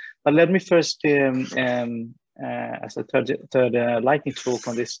course. But let me first, as a third lightning talk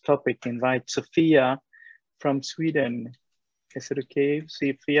on this topic, invite Sofia from Sweden. Is it okay,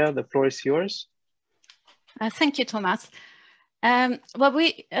 Sofia? The floor is yours. Thank you, Thomas. Well,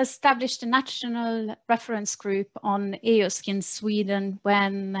 we established a national reference group on EOSC in Sweden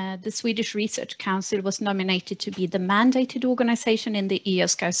when the Swedish Research Council was nominated to be the mandated organization in the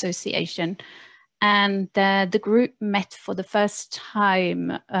EOSC Association. And the group met for the first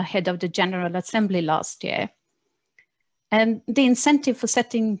time ahead of the General Assembly last year. And the incentive for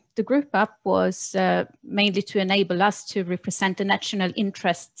setting the group up was mainly to enable us to represent the national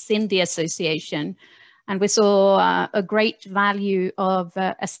interests in the association. And we saw a great value of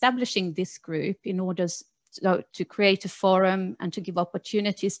establishing this group in order to create a forum and to give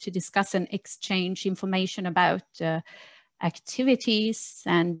opportunities to discuss and exchange information about activities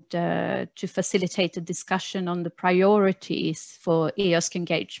and to facilitate a discussion on the priorities for EOSC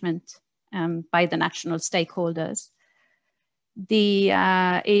engagement by the national stakeholders. The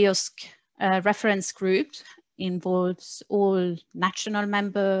EOSC reference group involves all national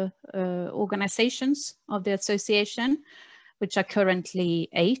member organizations of the association, which are currently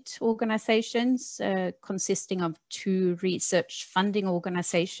 8 organizations consisting of 2 research funding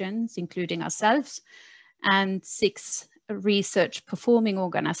organizations, including ourselves, and 6 research performing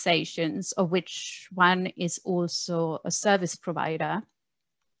organizations, of which one is also a service provider.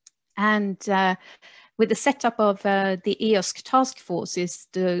 And with the setup of the EOSC task forces,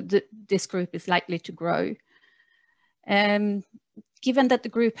 this group is likely to grow. given that the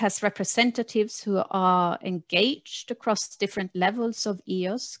group has representatives who are engaged across different levels of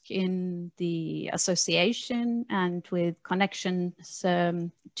EOSC in the association and with connections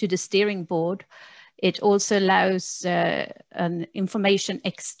to the steering board, it also allows an information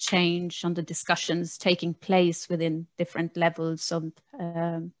exchange on the discussions taking place within different levels of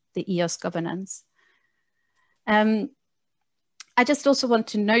the EOSC governance. I just also want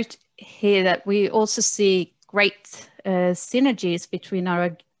to note here that we also see great synergies between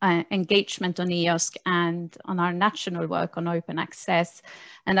our engagement on EOSC and on our national work on open access.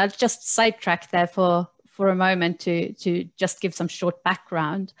 And I'll just sidetrack there for a moment to just give some short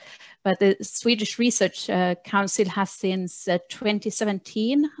background. But the Swedish Research Council has since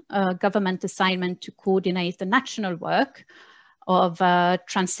 2017 a government assignment to coordinate the national work of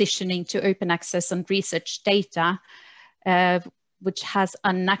transitioning to open access and research data, which has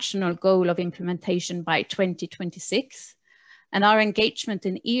a national goal of implementation by 2026. And our engagement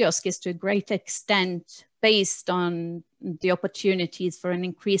in EOSC is to a great extent based on the opportunities for an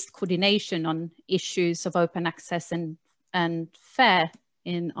increased coordination on issues of open access and fair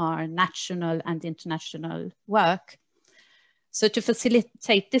in our national and international work. So to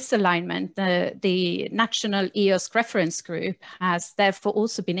facilitate this alignment, the National EOSC Reference Group has therefore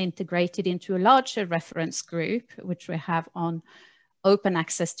also been integrated into a larger reference group, which we have on open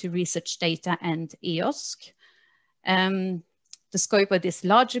access to research data and EOSC. The scope of this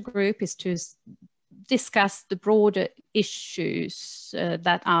larger group is to discuss the broader issues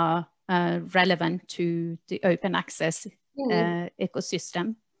that are relevant to the open access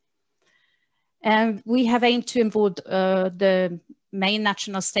ecosystem. We have aimed to involve the main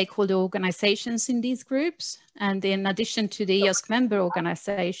national stakeholder organizations in these groups. And in addition to the EOSC member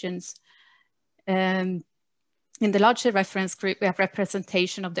organizations, in the larger reference group, we have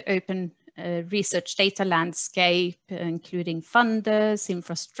representation of the open research data landscape, including funders,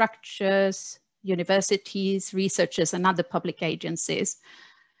 infrastructures, universities, researchers, and other public agencies.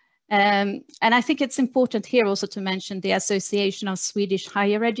 And I think it's important here also to mention the Association of Swedish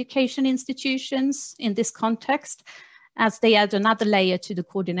Higher Education Institutions in this context, as they add another layer to the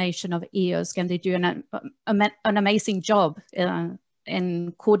coordination of EOSC, and they do an amazing job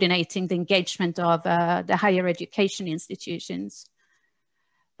in coordinating the engagement of the higher education institutions.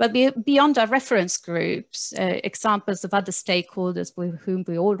 But beyond our reference groups, examples of other stakeholders with whom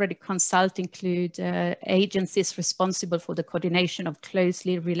we already consult include agencies responsible for the coordination of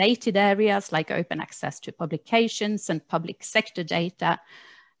closely related areas like open access to publications and public sector data,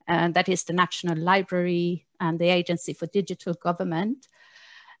 and that is the National Library and the Agency for Digital Government.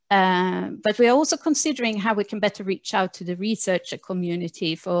 But we are also considering how we can better reach out to the researcher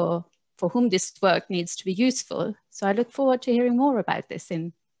community for whom this work needs to be useful. So I look forward to hearing more about this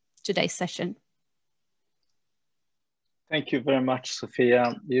in today's session. Thank you very much,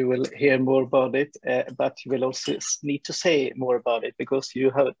 Sophia. You will hear more about it, but you will also need to say more about it because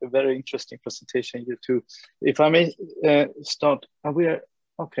you have a very interesting presentation, you too. If I may start,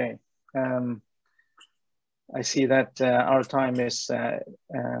 okay. I see that our time is,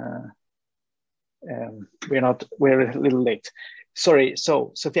 we're a little late. Sorry,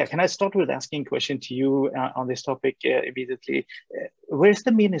 so Sophia, can I start with asking a question to you on this topic immediately? Where's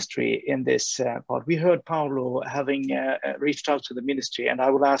the ministry in this part? We heard Paolo having reached out to the ministry, and I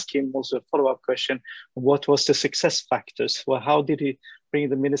will ask him also a follow-up question. What was the success factors? Well, how did he bring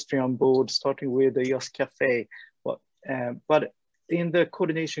the ministry on board, starting with the EOSC Cafe? But in the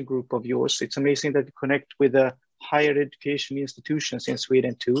coordination group of yours, it's amazing that you connect with the higher education institutions in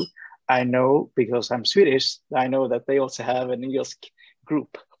Sweden too. I know, because I'm Swedish, I know that they also have an EOSC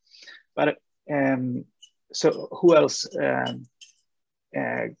group. But so who else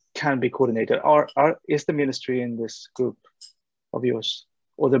can be coordinated? Is the ministry in this group of yours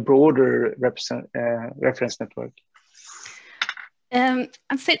or the broader reference network?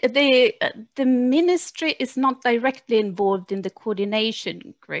 The ministry is not directly involved in the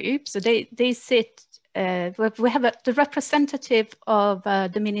coordination group. So they sit, we have the representative of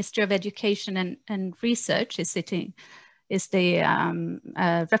the Ministry of Education and Research is the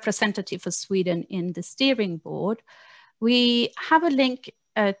representative for Sweden in the steering board. We have a link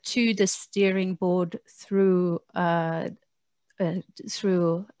to the steering board through the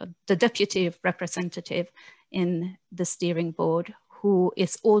deputy representative in the steering board, who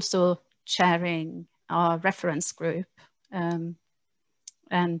is also chairing our reference group and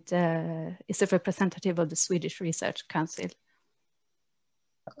is a representative of the Swedish Research Council.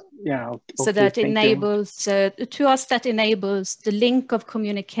 Yeah. Okay, so that enables, to us, that enables the link of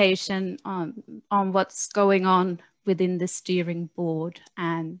communication on what's going on within the steering board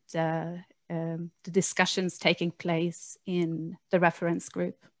and the discussions taking place in the reference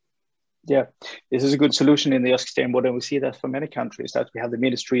group. Yeah, this is a good solution in the EOSC steering board, and we see that for many countries, that we have the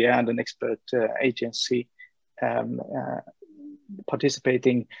ministry and an expert agency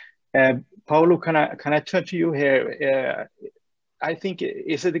participating. Paolo, can I turn to you here? I think,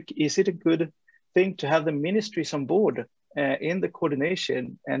 is it a good thing to have the ministries on board in the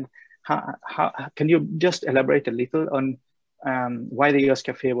coordination, and how can you just elaborate a little on why the EOSC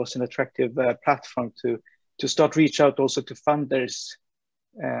Café was an attractive platform to start reach out also to funders?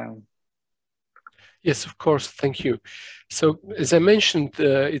 Yes, of course. Thank you. So, as I mentioned,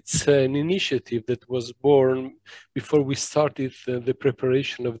 it's an initiative that was born before we started the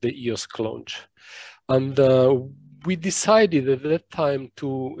preparation of the EOSC launch. And we decided at that time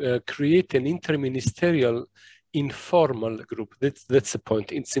to create an interministerial informal group. That's the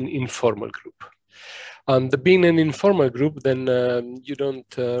point. It's an informal group. And being an informal group, then you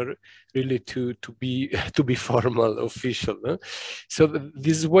don't really to be formal, official. Huh? So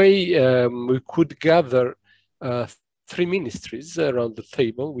this way we could gather 3 ministries around the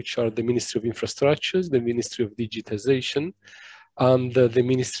table, which are the Ministry of Infrastructures, the Ministry of Digitization, and the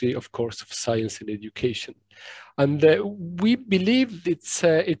Ministry, of course, of Science and Education. And we believe it's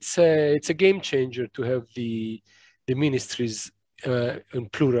a game changer to have the ministries in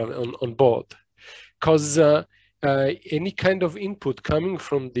plural on board. Because any kind of input coming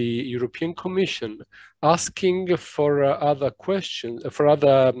from the European Commission asking for other questions, for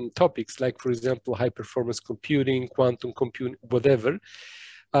other topics, like, for example, high-performance computing, quantum computing, whatever,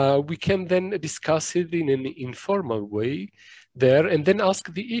 we can then discuss it in an informal way there, and then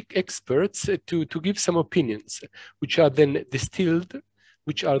ask the experts to give some opinions, which are then distilled,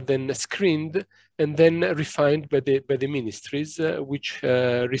 which are then screened and then refined by the ministries, which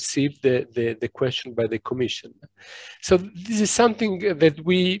receive the question by the Commission. So this is something that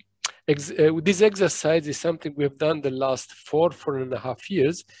this exercise is something we have done the last 4.5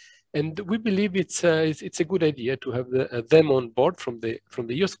 years, and we believe it's a good idea to have them on board from the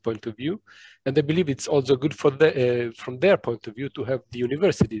EOSC point of view, and I believe it's also good for from their point of view to have the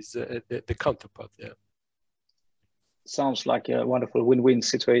universities the counterpart there. Sounds like a wonderful win-win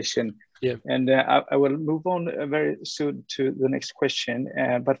situation. Yeah. And I will move on very soon to the next question.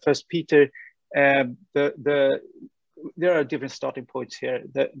 But first, Peter, there are different starting points here.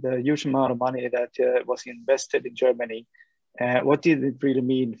 The huge amount of money that was invested in Germany, what did it really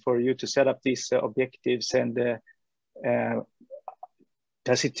mean for you to set up these objectives? And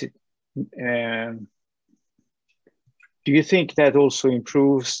does it, do you think that also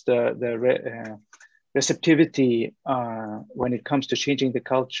improves the receptivity when it comes to changing the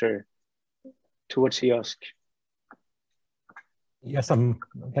culture towards EOSC? Yes,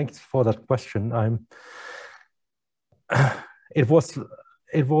 thanks for that question. It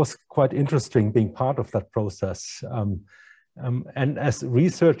was quite interesting being part of that process. And as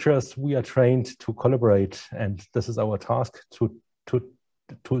researchers, we are trained to collaborate, and this is our task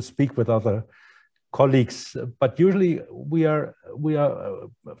to speak with other colleagues. But usually we are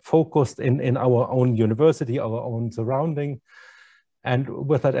focused in our own university, our own surrounding. And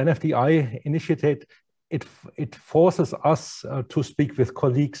with that NFDI initiative, it forces us to speak with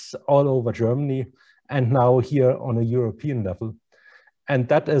colleagues all over Germany and now here on a European level. And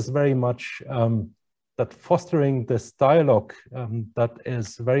that is very much that fostering this dialogue that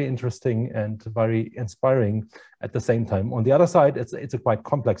is very interesting and very inspiring at the same time. On the other side, it's a quite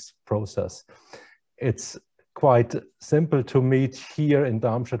complex process. It's quite simple to meet here in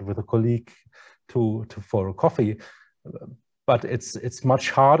Darmstadt with a colleague for a coffee, but it's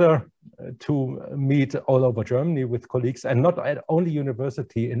much harder to meet all over Germany with colleagues, and not at only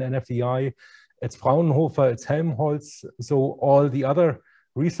university. In NFDI, it's Fraunhofer, it's Helmholtz, so all the other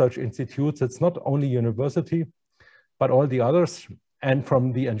research institutes. It's not only university, but all the others. And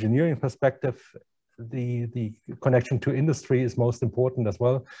from the engineering perspective, the connection to industry is most important as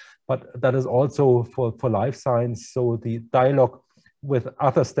well. But that is also for life science. So the dialogue with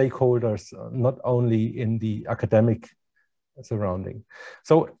other stakeholders, not only in the academic surrounding.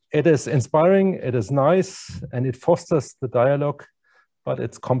 So it is inspiring, it is nice, and it fosters the dialogue, but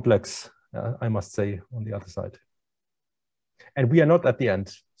it's complex, I must say, on the other side. And we are not at the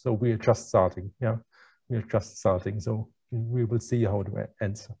end, so we are just starting. Yeah, we are just starting. So we will see how it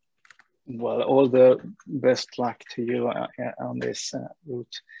ends. Well, all the best luck to you on this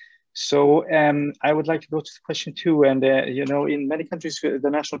route. So I would like to go to question 2. And you know, in many countries, the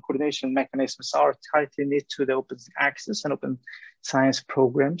national coordination mechanisms are tightly knit to the open access and open science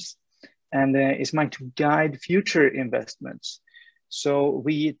programs, and is meant to guide future investments. So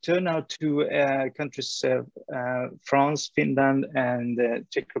we turn now to countries, France, Finland, and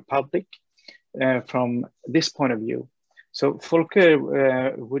Czech Republic. from this point of view. So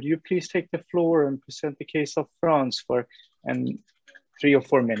Volker, would you please take the floor and present the case of France for 3 or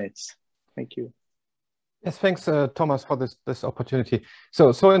 4 minutes? Thank you. Yes, thanks, Thomas, for this opportunity.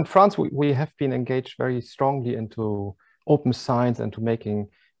 So in France, we have been engaged very strongly into open science and to making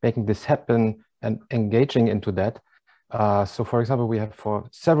this happen and engaging into that. So for example, we have for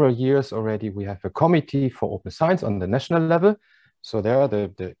several years already, we have a committee for open science on the national level. So there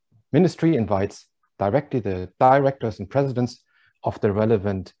the ministry invites directly the directors and presidents of the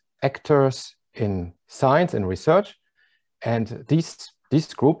relevant actors in science and research. And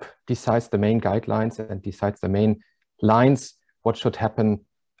this group decides the main guidelines and decides the main lines, what should happen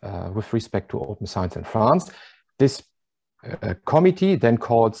with respect to open science in France. This committee then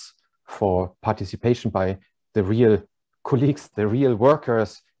calls for participation by the real colleagues, the real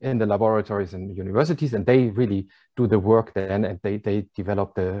workers in the laboratories and universities, and they really do the work then, and they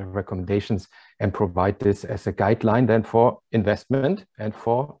develop the recommendations and provide this as a guideline then for investment and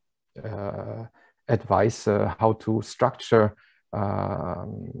for advice how to structure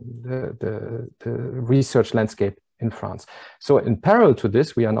the research landscape in France. So in parallel to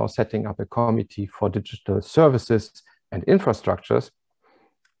this, we are now setting up a committee for digital services and infrastructures.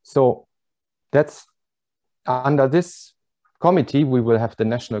 So that's under this committee, we will have the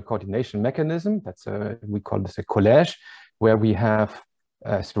national coordination mechanism. That's we call this a collège, where we have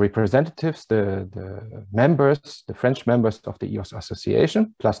as representatives the members, the French members of the EOS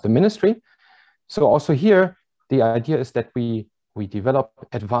Association, plus the ministry. So also here, the idea is that we develop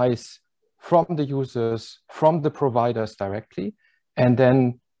advice from the users, from the providers directly, and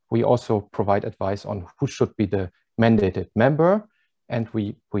then we also provide advice on who should be the mandated member. And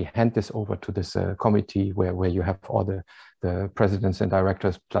we hand this over to this committee where you have all the presidents and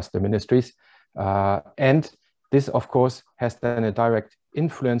directors plus the ministries. And this, of course, has then a direct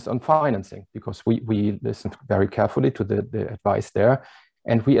influence on financing, because we listen very carefully to the advice there,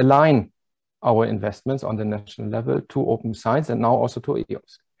 and we align our investments on the national level to open science and now also to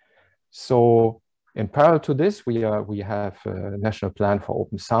EOSC. So in parallel to this, we have a national plan for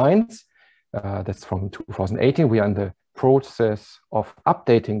open science. That's from 2018. We are in the process of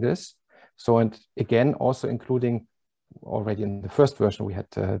updating this. So, and again, also including already in the first version, we had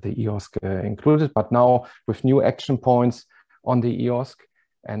the EOSC included, but now with new action points on the EOSC.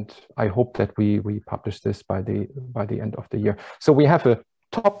 And I hope that we publish this by the end of the year. So we have a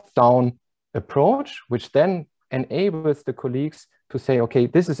top-down approach, which then enables the colleagues to say, okay,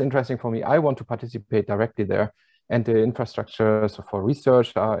 this is interesting for me. I want to participate directly there. And the infrastructures for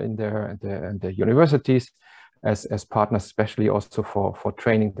research are in there, and the universities as partners, especially also for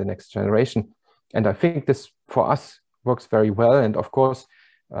training the next generation. And I think this for us works very well. And of course,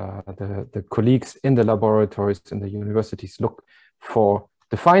 the colleagues in the laboratories and the universities look for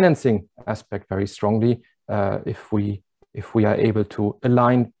the financing aspect very strongly if we are able to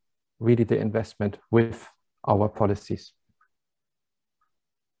align really the investment with our policies.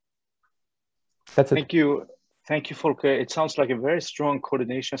 That's it. Thank you. Thank you, Volker. It sounds like a very strong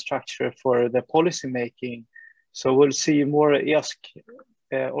coordination structure for the policy making. So we'll see more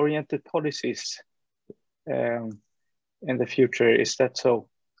EOSC-oriented policies in the future. Is that so?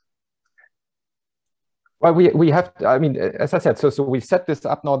 Well, we have, I mean, as I said, so we set this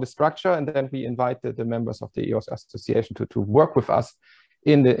up now, the structure, and then we invite the members of the EOS Association to work with us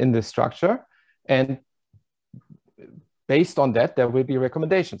in the structure. And based on that, there will be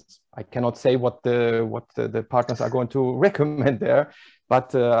recommendations. I cannot say what the partners are going to recommend there,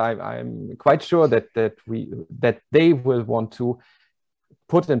 but I'm quite sure that they will want to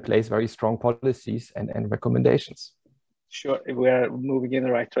put in place very strong policies and recommendations. Sure, we are moving in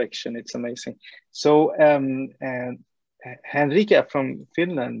the right direction. It's amazing. So, Henrika from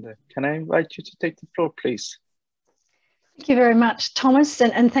Finland, can I invite you to take the floor, please? Thank you very much, Thomas,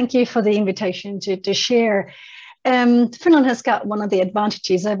 and thank you for the invitation to share. Finland has got one of the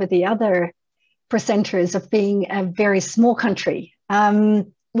advantages over the other presenters of being a very small country,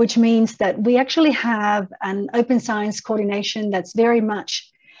 which means that we actually have an open science coordination that's very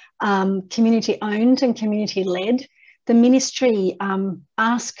much community-owned and community-led. The ministry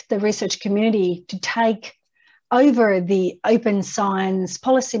asked the research community to take over the open science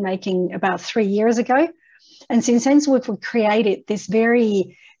policy making about 3 years ago. And since then, we've created this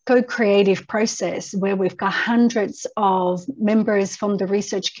very co-creative process where we've got hundreds of members from the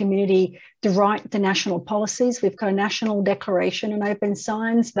research community to write the national policies. We've got a national declaration on open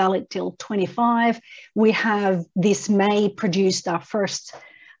science valid till 25. We have this May produced our first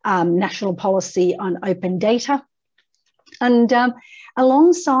national policy on open data. And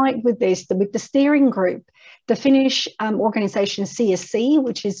alongside with this, with the steering group, The Finnish organization CSC,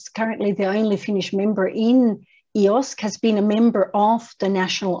 which is currently the only Finnish member in EOSC, has been a member of the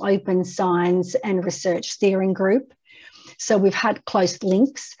National Open Science and Research Steering Group. So we've had close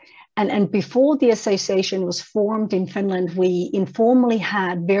links. And before the association was formed in Finland, we informally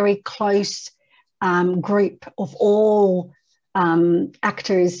had very close group of all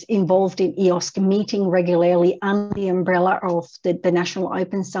actors involved in EOSC meeting regularly under the umbrella of the National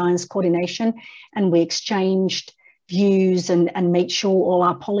Open Science Coordination. And we exchanged views and made sure all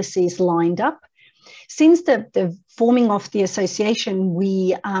our policies lined up. Since the forming of the association,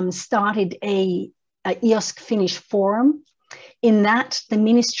 we started a EOSC Finnish forum. In that, the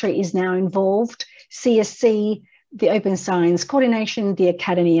ministry is now involved, CSC, the Open Science Coordination, the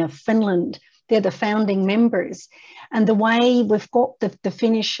Academy of Finland. They're the founding members. And the way we've got the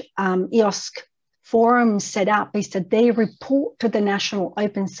Finnish EOSC forum set up is that they report to the National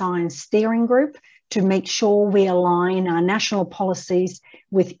Open Science Steering Group to make sure we align our national policies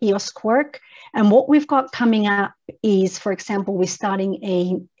with EOSC work. And what we've got coming up is, for example, we're starting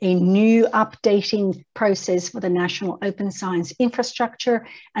a new updating process for the National Open Science Infrastructure,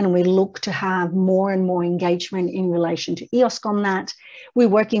 and we look to have more and more engagement in relation to EOSC on that. We're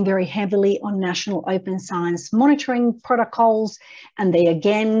working very heavily on National Open Science monitoring protocols, and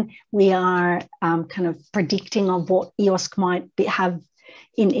we are kind of predicting of what EOSC might have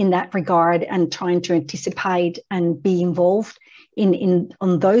in that regard and trying to anticipate and be involved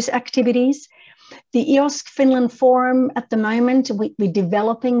on those activities. The EOSC Finland Forum at the moment, we're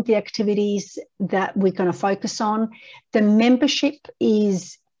developing the activities that we're going to focus on. The membership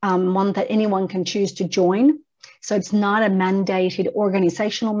is one that anyone can choose to join. So it's not a mandated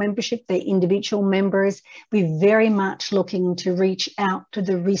organizational membership, they're individual members. We're very much looking to reach out to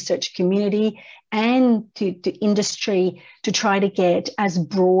the research community and to industry to try to get as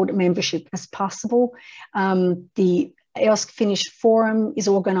broad membership as possible. The EOSC Finnish Forum is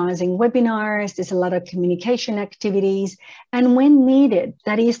organising webinars, there's a lot of communication activities, and when needed,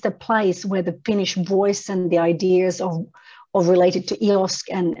 that is the place where the Finnish voice and the ideas of related to EOSC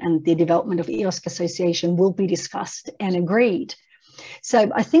and the development of EOSC Association will be discussed and agreed. So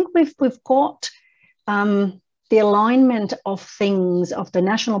I think we've got the alignment of things, of the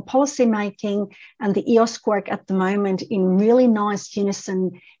national policy making and the EOSC work at the moment in really nice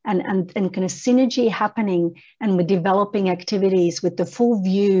unison and kind of synergy happening, and we're developing activities with the full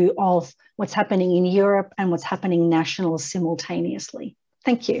view of what's happening in Europe and what's happening national simultaneously.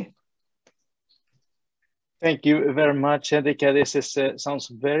 Thank you. Thank you very much, Henrika. This is, sounds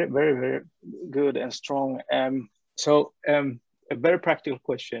very, very, very good and strong. So a very practical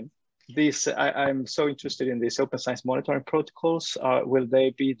question. I'm so interested in these open science monitoring protocols. Will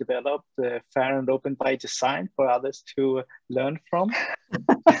they be developed fair and open by design for others to learn from?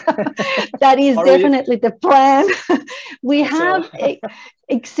 That is definitely the plan. We have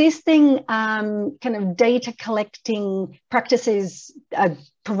existing kind of data collecting practices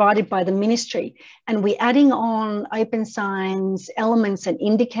provided by the ministry, and we're adding on open science elements and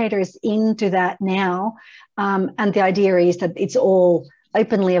indicators into that now. And the idea is that it's all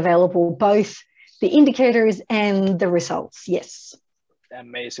openly available, both the indicators and the results. Yes.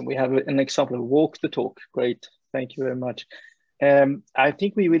 Amazing. We have an example of walk the talk. Great. Thank you very much. I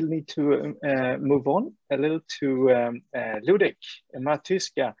think we will need to move on a little to Ludek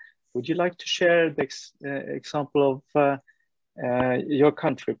Matyska. Would you like to share the example of your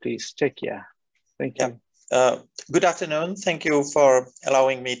country, please? Czechia. Thank you. Good afternoon. Thank you for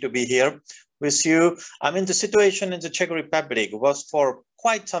allowing me to be here with you. I mean, the situation in the Czech Republic was for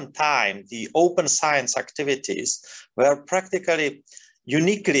quite some time, the open science activities were practically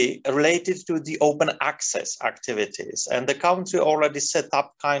uniquely related to the open access activities. And the country already set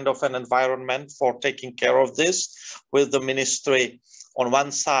up kind of an environment for taking care of this, with the ministry on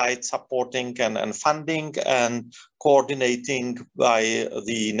one side supporting and funding and coordinating by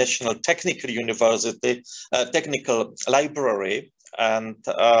the National Technical University, Technical Library, and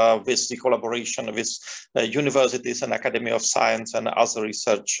with the collaboration with universities and Academy of Science and other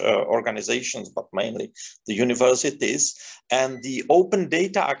research organizations, but mainly the universities. And the open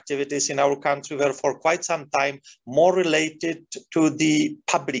data activities in our country were for quite some time more related to the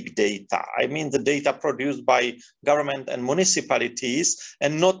public data. I mean, the data produced by government and municipalities,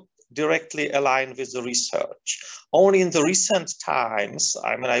 and not directly aligned with the research. Only in the recent times,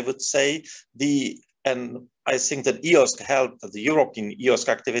 I mean, I would say and I think that EOSC helped, the European EOSC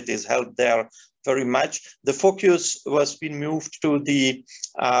activities helped there very much. The focus was being moved to the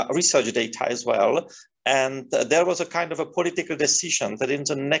research data as well. And there was a kind of a political decision that in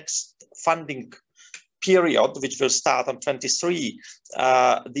the next funding period, which will start on 23,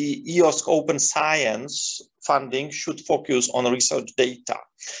 the EOSC Open Science funding should focus on research data.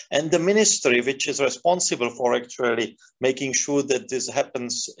 And the ministry, which is responsible for actually making sure that this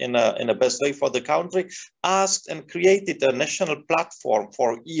happens in a best way for the country, asked and created a national platform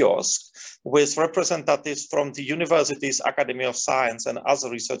for EOSC with representatives from the universities, Academy of Science, and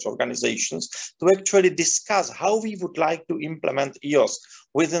other research organizations to actually discuss how we would like to implement EOSC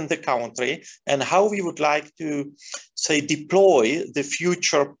within the country and how we would like to, say, deploy the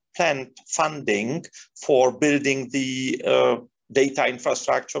future planned funding for building the data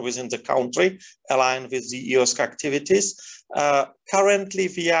infrastructure within the country, aligned with the EOSC activities. Currently,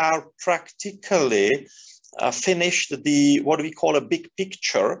 we are practically finished what we call a big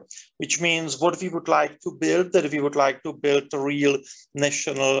picture, which means what we would like to build, that we would like to build a real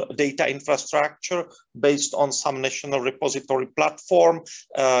national data infrastructure based on some national repository platform,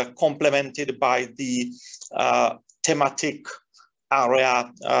 complemented by the thematic area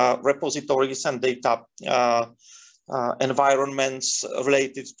repositories and data environments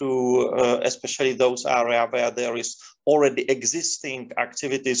related to especially those areas where there is already existing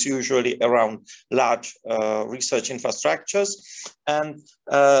activities, usually around large research infrastructures. And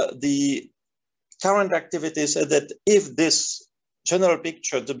the current activities are that if this general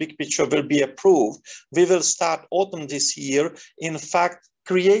picture, the big picture, will be approved, we will start autumn this year, in fact,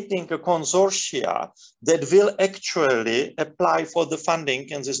 creating a consortia that will actually apply for the funding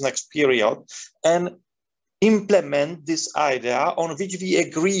in this next period and implement this idea on which we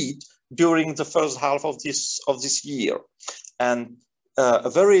agreed during the first half of this year. And a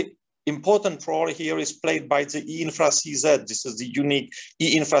very important role here is played by the e-infra-CZ. This is the unique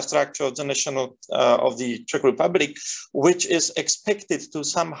e-infrastructure of the national of the Czech Republic, which is expected to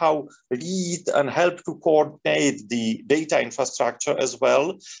somehow lead and help to coordinate the data infrastructure as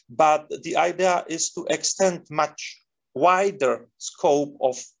well. But the idea is to extend much wider scope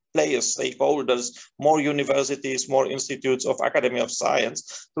of players, stakeholders, more universities, more institutes of Academy of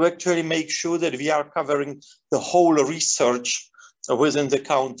Science, to actually make sure that we are covering the whole research within the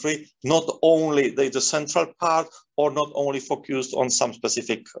country, not only the central part or not only focused on some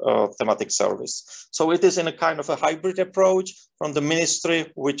specific thematic service. So it is in a kind of a hybrid approach from the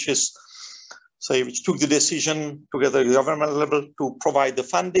ministry, which took the decision together at the government level to provide the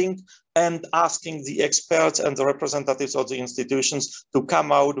funding, and asking the experts and the representatives of the institutions to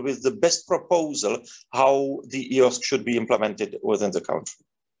come out with the best proposal how the EOSC should be implemented within the country.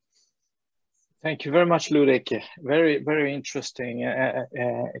 Thank you very much, Ludek. Very, very interesting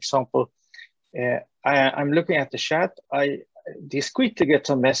example. I'm looking at the chat. It's quick to get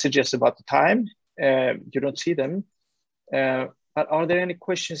some messages about the time. You don't see them. But are there any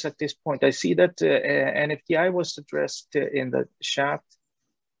questions at this point? I see that NFTI was addressed in the chat.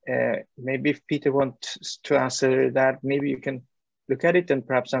 Maybe if Peter wants to answer that, maybe you can look at it and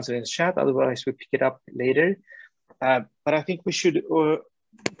perhaps answer in the chat. Otherwise, we pick it up later. But I think we should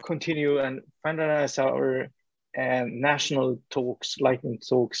continue and finalize our national talks, lightning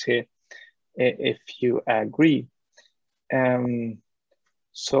talks here, if you agree. In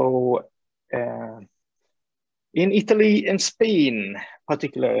Italy and Spain,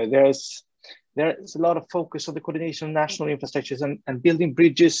 particularly, there's a lot of focus on the coordination of national infrastructures and building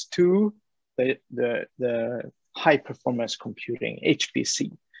bridges to the high performance computing, HPC.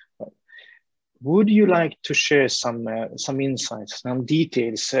 Would you like to share some insights, some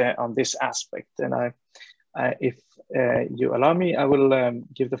details on this aspect? And if you allow me, I will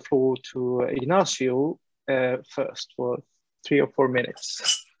give the floor to Ignacio first for 3 or 4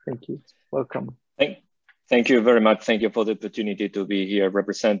 minutes. Thank you. Welcome. Thank you very much. Thank you for the opportunity to be here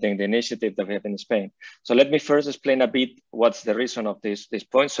representing the initiative that we have in Spain. So let me first explain a bit what's the reason of this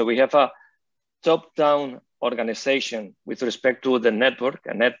point. So we have a top-down organization with respect to the network,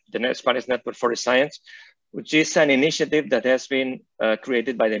 the Spanish Network for Science, which is an initiative that has been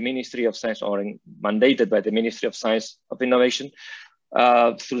created by the Ministry of Science, or mandated by the Ministry of Science of Innovation,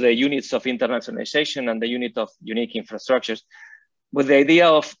 through the units of internationalization and the unit of unique infrastructures, with the idea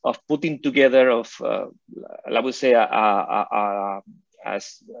of putting together I would say a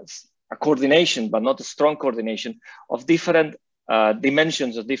coordination, but not a strong coordination of different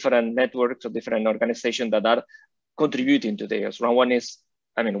dimensions of different networks of different organizations that are contributing to this.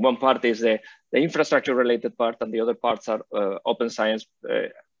 One part is the infrastructure related part, and the other parts are open science,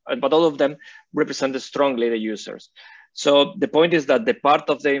 but all of them represent strongly the users. So the point is that the part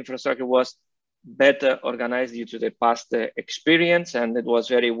of the infrastructure was better organized due to the past experience, and it was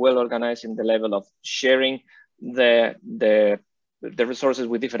very well organized in the level of sharing the resources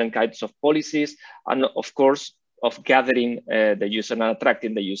with different kinds of policies, and of course of gathering the user and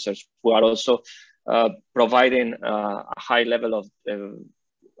attracting the users, who are also providing a high level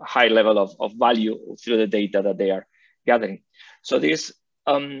of value through the data that they are gathering. So this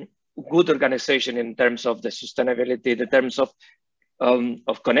good organization in terms of the sustainability, the terms of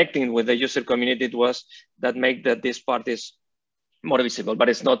connecting with the user community was that make that this part is more visible, but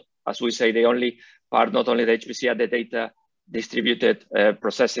it's not, as we say, the only part. Not only the HPC, the data distributed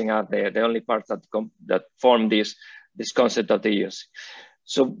processing are the only parts that form this concept of the EOSC.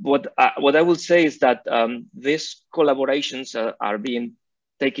 So what I will say is that these collaborations are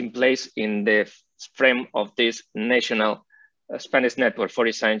taking place in the frame of this national Spanish network for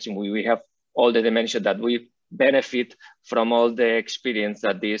e-science. We have all the dimension that we benefit from all the experience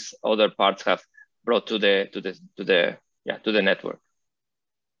that these other parts have brought to the network.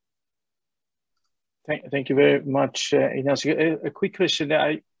 Thank you very much, Ignacio. A quick question.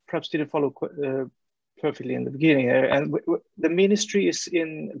 I perhaps didn't follow perfectly in the beginning. And the ministry is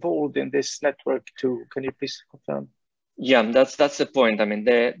involved in this network too. Can you please confirm? Yeah, that's the point. I mean,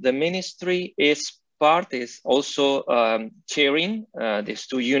 the ministry is also chairing these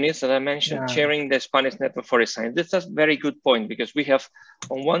two units that I mentioned, chairing the Spanish Network for E-Science. This is a very good point because we have,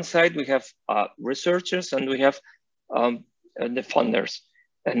 on one side, we have researchers and we have the funders.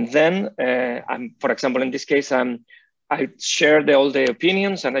 And then, for example, in this case, I share all the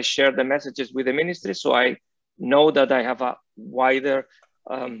opinions and I share the messages with the ministry. So I know that I have a wider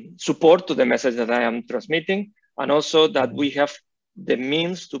support to the message that I am transmitting, and also that we have the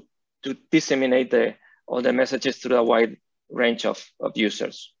means to disseminate all the messages through a wide range of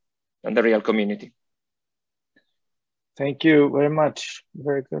users and the real community. Thank you very much.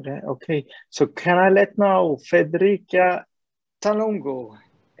 Very good. Okay, so can I let now Federica Talongo,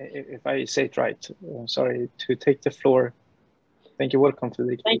 if I say it right, sorry, to take the floor. Thank you. Welcome,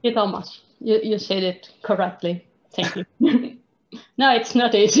 Federica. Thank you, Thomas. You said it correctly. Thank you. No, it's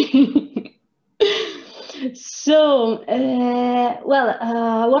not easy. So,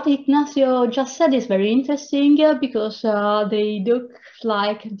 what Ignacio just said is very interesting because they look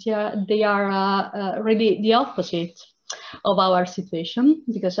like they are really the opposite of our situation,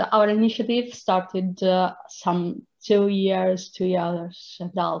 because our initiative started some 2 years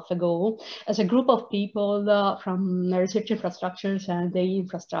and a half ago as a group of people from research infrastructures and the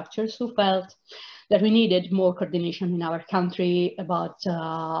infrastructures who felt that we needed more coordination in our country about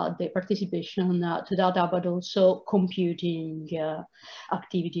the participation to data, but also computing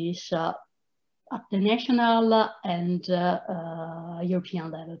activities at the national and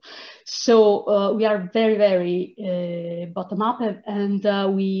European level. So we are very, very bottom up, and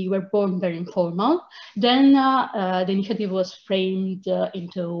we were born very informal. Then the initiative was framed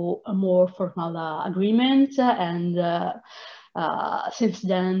into a more formal agreement, and since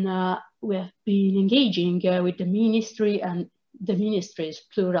then we have been engaging with the ministry, and the ministry is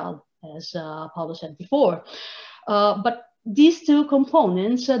plural, as Paolo said before. But these two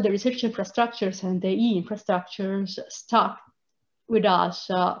components, the research infrastructures and the e-infrastructures, stuck with us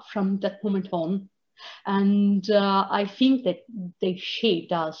from that moment on. And I think that they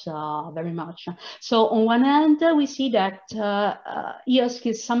shaped us very much. So on one hand, we see that EOSC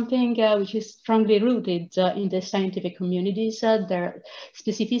is something which is strongly rooted in the scientific communities, their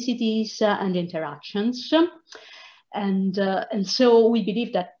specificities and interactions. And so we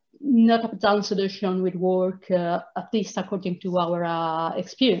believe that no top-down solution would work, at least according to our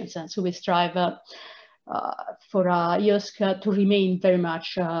experience. And so we strive for EOSC to remain very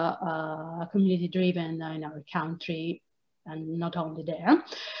much community-driven in our country, and not only there.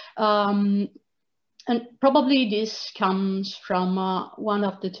 And probably this comes from one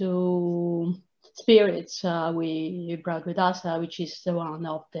of the two spirits we brought with us, which is the one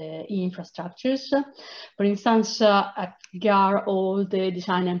of the infrastructures. For instance, at GAR, all the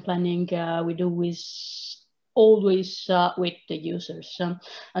design and planning we do is always with the users.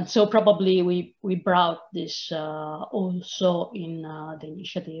 And so probably we brought this also in the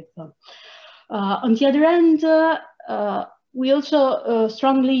initiative. On the other hand, we also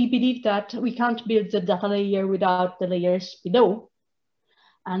strongly believe that we can't build the data layer without the layers below.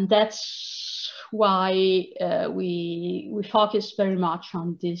 And that's why we focus very much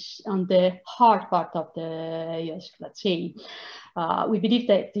on the hard part of the EOSC, let's say. We believe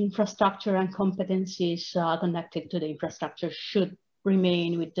that the infrastructure and competencies connected to the infrastructure should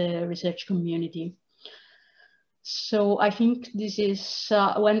remain with the research community. So I think this is,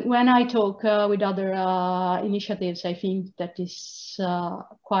 when I talk with other initiatives, I think that is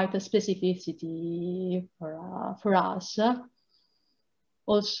quite a specificity for us.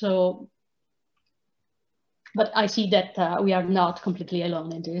 Also, but I see that we are not completely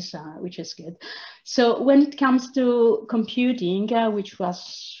alone in this, which is good. So when it comes to computing, which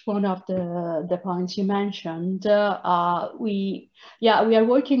was one of the points you mentioned, we are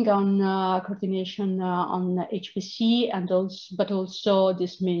working on coordination on HPC, and but also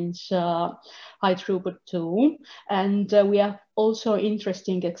this means high throughput too. And we have also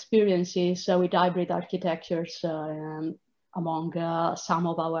interesting experiences with hybrid architectures among some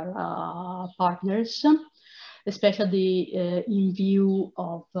of our partners, especially in view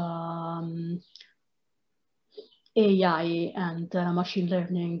of AI and machine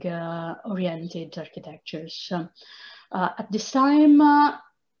learning oriented architectures. At this time,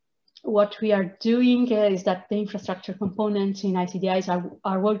 what we are doing is that the infrastructure components in ICDIs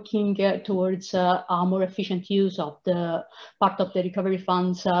are working towards a more efficient use of the part of the recovery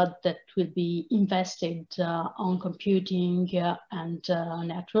funds that will be invested on computing and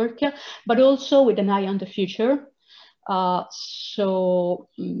network, but also with an eye on the future. So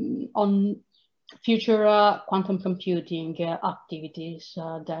on future quantum computing activities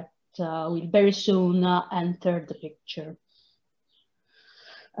that will very soon enter the picture.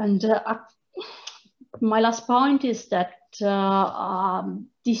 And my last point is that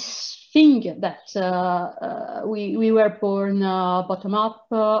this thing that we were born bottom up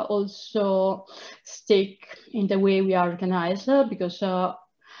also stick in the way we are organized, because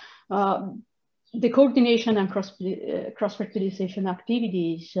the coordination and cross-fertilization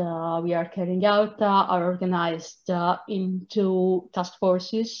activities we are carrying out are organized into task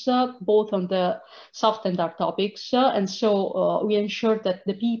forces, both on the soft and hard topics. And so we ensure that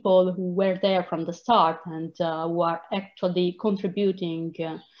the people who were there from the start and who are actually contributing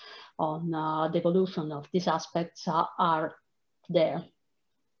on the evolution of these aspects are there.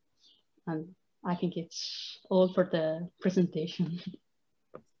 And I think it's all for the presentation.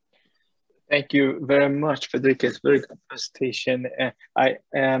 Thank you very much, Federica. It's a very good presentation. I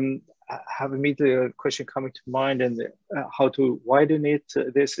have immediately a question coming to mind, and how to widen it.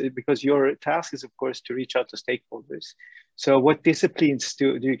 This because your task is, of course, to reach out to stakeholders. So, what disciplines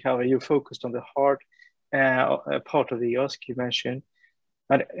do you cover? You're focused on the hard part of the EOSC you mentioned,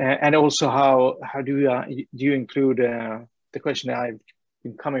 and also how do you include the question that I've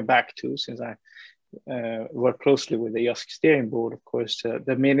been coming back to since I work closely with the EOSC steering board, of course,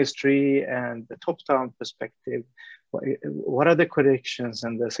 the ministry and the top-down perspective. What are the connections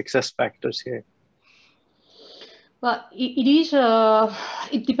and the success factors here? Well,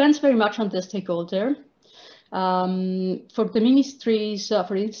 it depends very much on the stakeholder. For the ministries,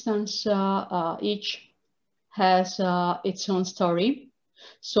 for instance, each has its own story.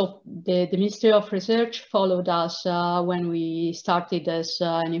 So the Ministry of Research followed us when we started as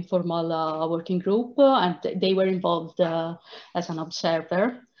an informal working group, and they were involved as an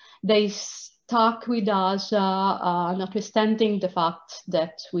observer. They stuck with us, notwithstanding the fact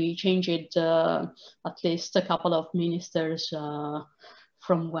that we changed at least a couple of ministers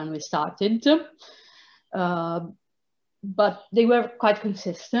from when we started. But they were quite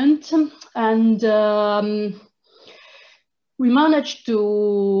consistent, and we managed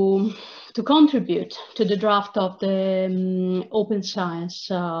to contribute to the draft of the Open Science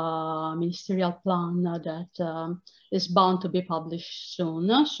ministerial plan that is bound to be published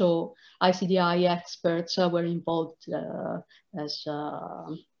soon. So ICDI experts were involved as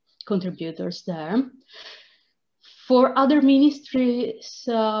contributors there. For other ministries,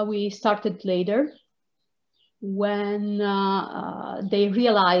 we started later when they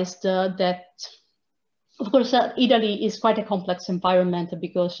realized that, of course, Italy is quite a complex environment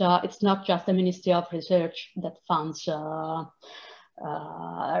because it's not just the Ministry of Research that funds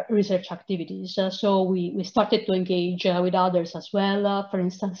research activities. So we started to engage with others as well. For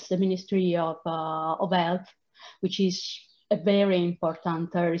instance, the Ministry of Health, which is a very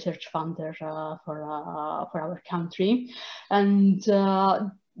important research funder for our country. And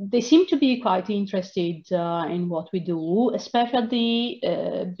they seem to be quite interested in what we do, especially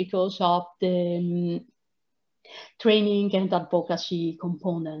because of the training and advocacy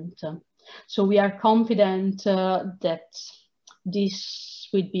component. So we are confident that this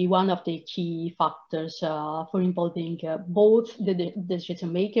will be one of the key factors for involving both the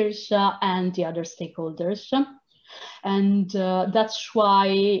decision makers and the other stakeholders. And that's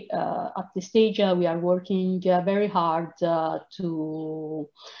why at this stage we are working very hard to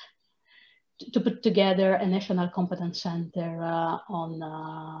put together a national competence center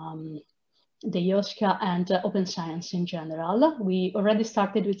on the EOSC and open science in general. We already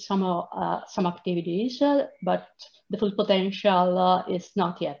started with some activities, but the full potential is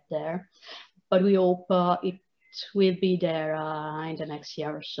not yet there. But we hope it will be there in the next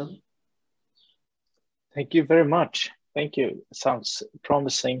year or so. Thank you very much. Thank you. Sounds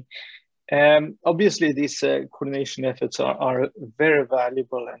promising. Obviously, these coordination efforts are very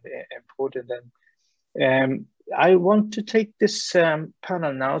valuable and important. And I want to take this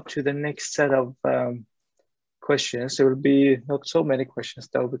panel now to the next set of questions. There will be not so many questions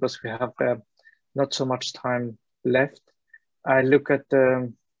though, because we have not so much time left. I look at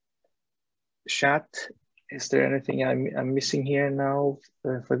the chat. Is there anything I'm missing here now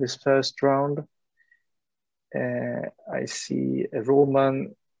for this first round? I see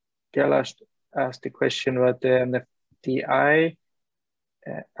Roman Galash asked the question about the NFDI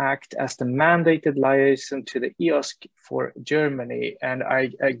act as the mandated liaison to the EOSC for Germany, and I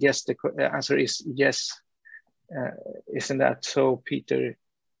guess the answer is yes. Isn't that so, Peter?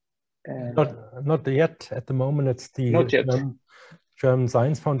 Not yet. At the moment, it's the German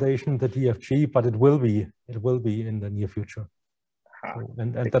Science Foundation, the DFG, but it will be in the near future. So,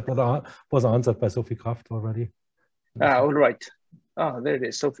 and that was answered by Sophie Kraft already. All right. Oh, there it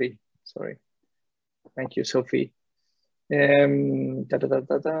is, Sophie. Sorry. Thank you, Sophie.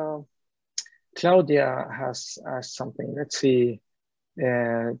 Claudia has asked something. Let's see.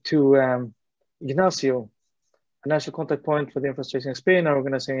 To Ignacio. A national contact point for the infrastructure in Spain are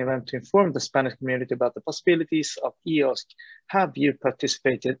organizing an event to inform the Spanish community about the possibilities of EOSC. Have you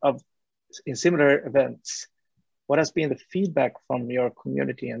participated in similar events? What has been the feedback from your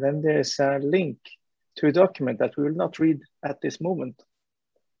community? And then there's a link to a document that we will not read at this moment.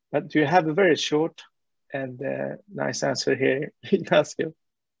 But you have a very short and nice answer here, Ignacio.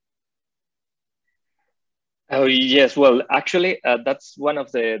 Oh, yes, well, actually, that's one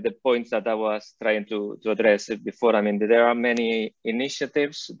of the points that I was trying to address before. I mean, there are many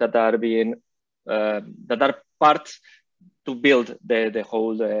initiatives that are being, that are part to build the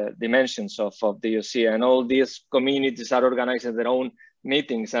whole dimensions of the EOSC, and all these communities are organizing their own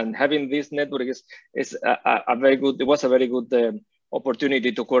meetings, and having this network is a very good, it was a very good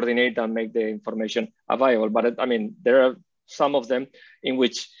opportunity to coordinate and make the information available. But I mean, there are some of them in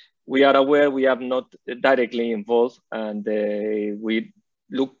which we are aware we are not directly involved, and we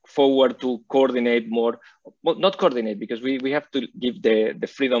look forward to coordinate more, well, not coordinate because we have to give the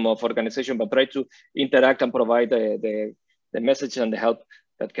freedom of organization, but try to interact and provide the message and the help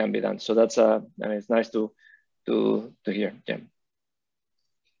that can be done. So that's and it's nice to hear. Yeah.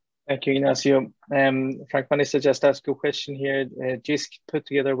 Thank you, Ignacio. Frank Vanessa just asked a question here. JISC put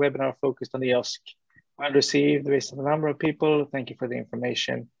together a webinar focused on the EOSC. Well received based on the number of people. Thank you for the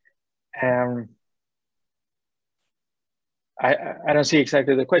information. I don't see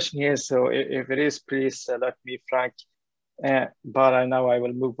exactly the question here, so if it is, please let me, Frank. But now I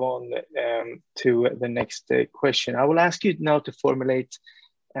will move on to the next question. I will ask you now to formulate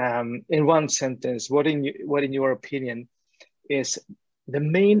in one sentence what in your opinion is the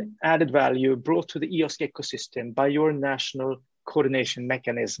main added value brought to the EOSC ecosystem by your national coordination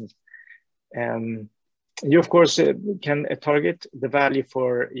mechanism. You, of course, can target the value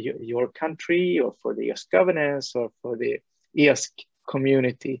for your country or for the EOSC governance or for the EOSC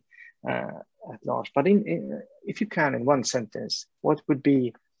community at large. But if you can, in one sentence, what would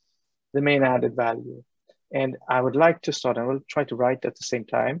be the main added value? And I would like to start, I will try to write at the same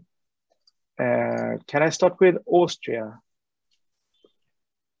time. Can I start with Austria?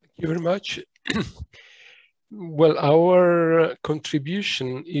 Thank you very much. Well, our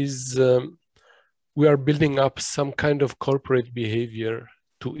contribution is we are building up some kind of corporate behavior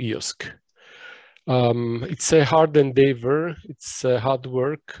to EOSC. It's a hard endeavor, it's hard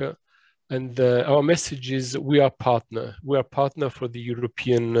work, and our message is we are partner. We are partner for the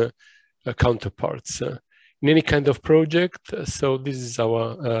European counterparts in any kind of project. So this is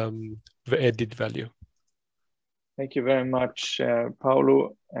our added value. Thank you very much,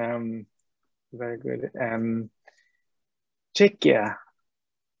 Paulo. Very good. Czechia.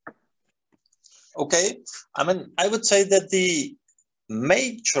 Okay, I mean, I would say that the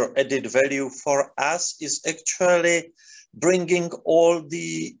major added value for us is actually bringing all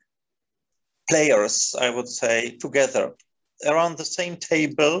the players, I would say, together around the same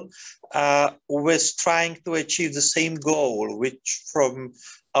table with trying to achieve the same goal, which from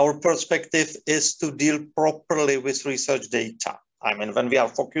our perspective is to deal properly with research data. I mean, when we are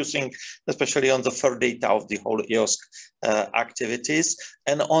focusing especially on the third data of the whole EOSC activities,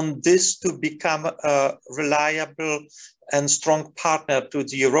 and on this to become a reliable and strong partner to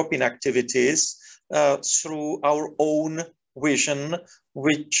the European activities through our own vision,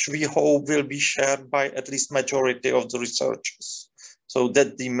 which we hope will be shared by at least majority of the researchers. So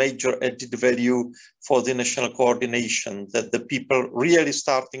that the major added value for the national coordination, that the people really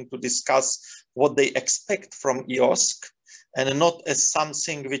starting to discuss what they expect from EOSC, and not as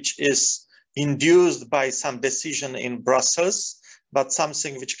something which is induced by some decision in Brussels, but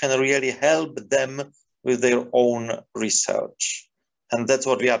something which can really help them with their own research. And that's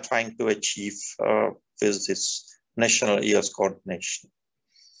what we are trying to achieve with this national EOS coordination.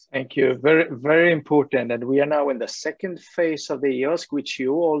 Thank you. Very, very important. And we are now in the second phase of the EOSC, which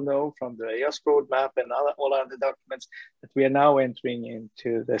you all know from the EOSC roadmap and all other documents, that we are now entering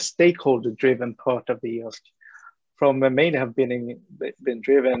into the stakeholder-driven part of the EOSC. From mainly have been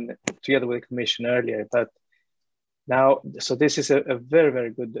driven together with the Commission earlier, but now, so this is a very, very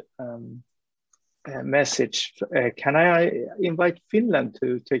good message. Can I invite Finland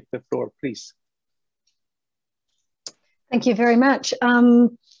to take the floor, please? Thank you very much.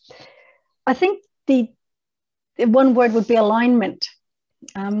 I think the one word would be alignment.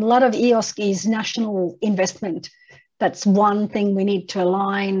 A lot of EOSC is national investment. That's one thing we need to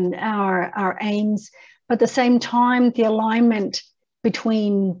align our aims. But at the same time, the alignment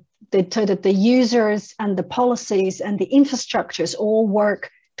between so that the users and the policies and the infrastructures all work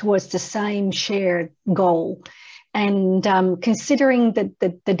towards the same shared goal. And considering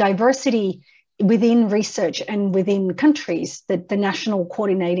the diversity within research and within countries, that the national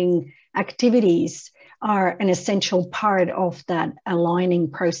coordinating activities are an essential part of that aligning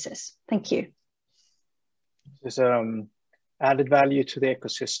process. Thank you. There's added value to the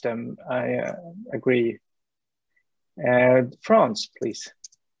ecosystem. I agree. Franz, please.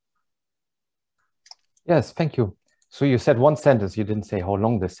 Yes, thank you. So you said one sentence, you didn't say how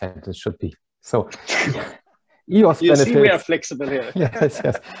long this sentence should be. So EOS benefits. See, we are flexible here. Yes,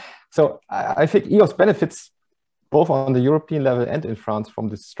 yes. So I think EOS benefits both on the European level and in France from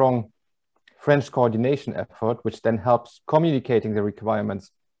the strong French coordination effort, which then helps communicating the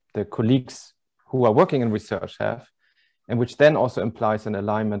requirements the colleagues who are working in research have, and which then also implies an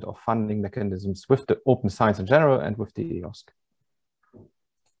alignment of funding mechanisms with the open science in general and with the EOSC.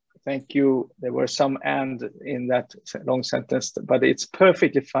 Thank you. There were some "and" in that long sentence, but it's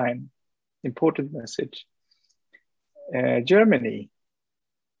perfectly fine. Important message. Germany.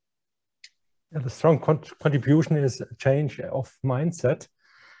 The strong contribution is a change of mindset.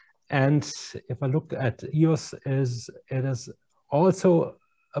 And if I look at EOS, it is also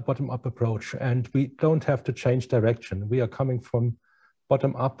a bottom-up approach, and we don't have to change direction. We are coming from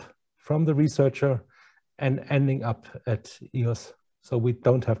bottom-up, from the researcher, and ending up at EOS. So we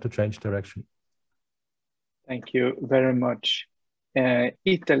don't have to change direction. Thank you very much.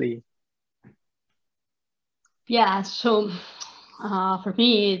 Italy. Yeah, so for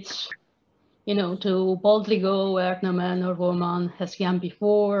me, it's, you know, to boldly go where no man or woman has gone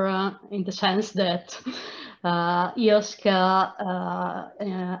before, in the sense that EOSC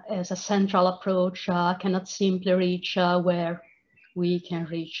as a central approach cannot simply reach where we can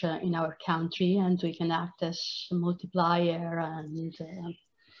reach in our country, and we can act as a multiplier and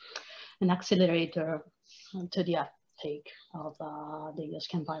an accelerator to the uptake of the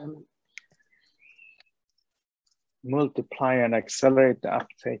EOSC environment. Multiply and accelerate the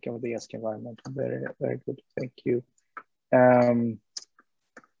uptake of the EOSC environment. Very, very good. Thank you.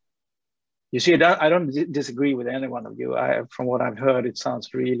 You see, I don't disagree with any one of you. From what I've heard, it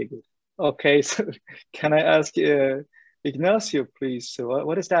sounds really good. Okay, so can I ask Ignacio, please? So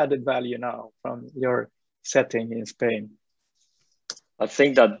what is the added value now from your setting in Spain? I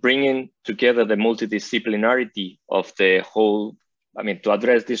think that bringing together the multidisciplinarity of the whole, I mean, to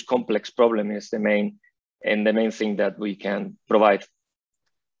address this complex problem is the main thing that we can provide.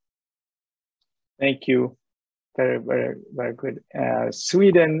 Thank you. Very, very, very good.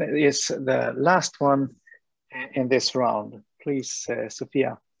 Sweden is the last one in this round. Please,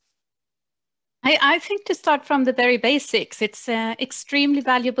 Sophia. I think to start from the very basics, it's extremely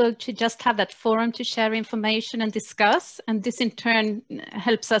valuable to just have that forum to share information and discuss. And this in turn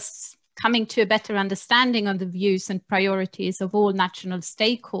helps us coming to a better understanding of the views and priorities of all national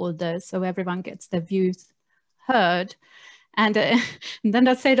stakeholders, so everyone gets their views heard. And then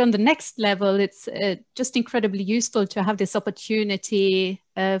I said on the next level, it's just incredibly useful to have this opportunity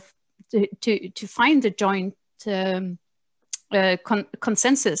to find the joint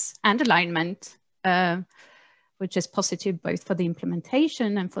consensus and alignment, which is positive both for the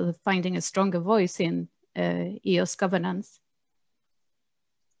implementation and for the finding a stronger voice in EOS governance.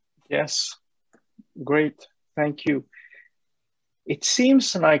 Yes, great, thank you. It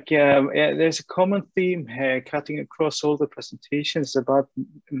seems like there's a common theme here cutting across all the presentations about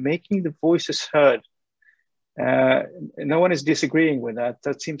making the voices heard. No one is disagreeing with that.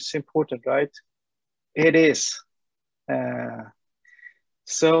 That seems important, right? It is.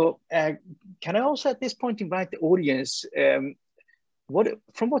 So can I also at this point invite the audience,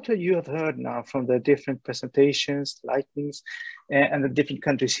 from what you have heard now from the different presentations, lightnings, and the different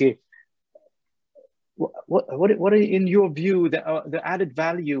countries here, what are, in your view, the added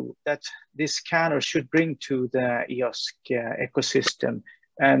value that this can or should bring to the EOSC ecosystem?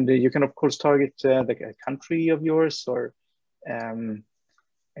 And you can, of course, target the country of yours or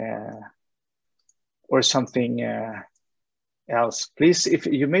something else. Please, if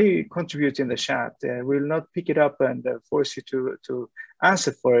you may contribute in the chat, we'll not pick it up and force you to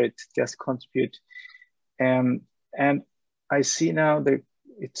answer for it, just contribute. And I see now that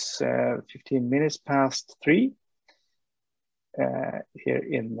it's 15 minutes past 3 here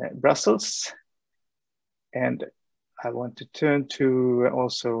in Brussels. And I want to turn to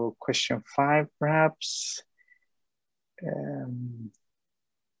also question 5, perhaps.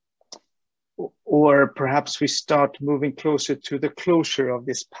 Or perhaps we start moving closer to the closure of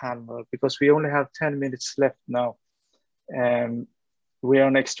this panel, because we only have 10 minutes left now. We are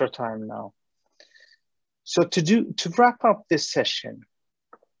on extra time now. So to wrap up this session,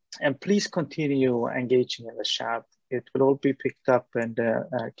 and please continue engaging in the chat. It will all be picked up and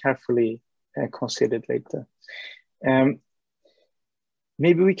carefully considered later.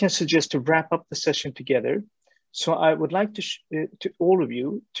 Maybe we can suggest to wrap up the session together. So I would like to all of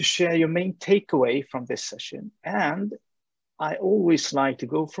you to share your main takeaway from this session. And I always like to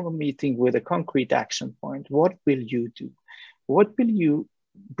go from a meeting with a concrete action point. What will you do? What will you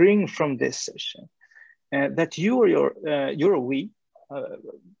bring from this session? That you or we,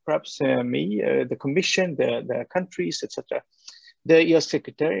 perhaps me, the Commission, the countries, etc., the EOSC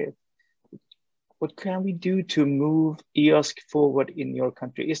Secretariat, what can we do to move EOSC forward in your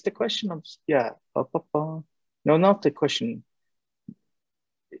country? Is the question of, yeah, no, not the question.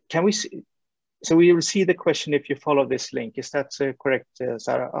 Can we see? So we will see the question if you follow this link. Is that correct,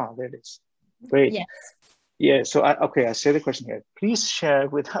 Sara? Ah, there it is. Great. Yes. Yeah, so I say the question here. Please share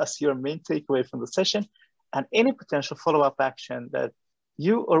with us your main takeaway from the session and any potential follow-up action that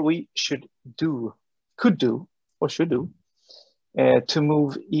you or we should do to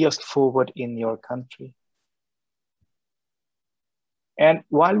move EOSC forward in your country. And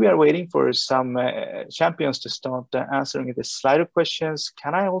while we are waiting for some champions to start answering the Slido questions,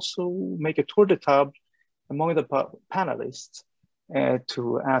 can I also make a tour de table among the panelists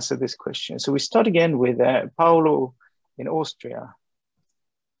to answer this question? So we start again with Paolo in Austria.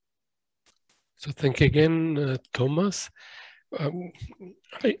 So thank you again, Thomas.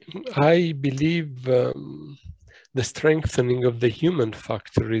 I believe the strengthening of the human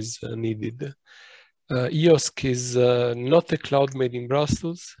factor is needed. EOSC is not a cloud made in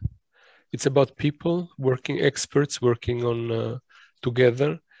Brussels. It's about people experts working on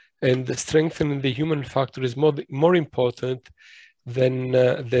together, and strengthening the human factor is more important than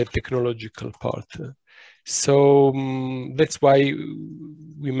the technological part. So that's why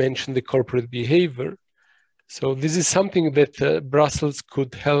we mentioned the corporate behavior. So this is something that Brussels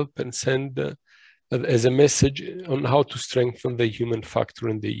could help and send as a message on how to strengthen the human factor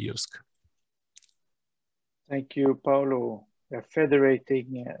in the EOSC. Thank you, Paolo.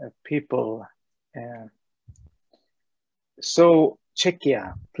 Federating people. So,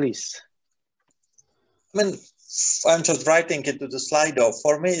 Czechia, please. I mean, I'm just writing into the Slido.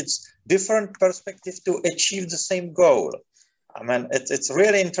 For me, it's different perspective to achieve the same goal. I mean, it's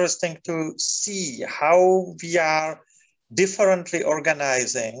really interesting to see how we are differently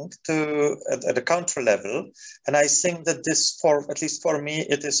organizing at the country level. And I think that this, at least for me,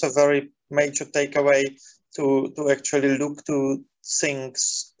 it is a very major takeaway to actually look to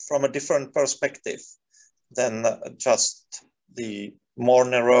things from a different perspective than just the more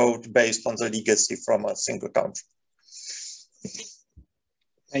narrowed based on the legacy from a single country.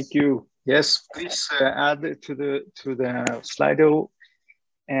 Thank you. Yes, please add to the Slido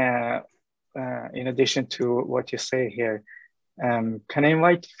in addition to what you say here. Can I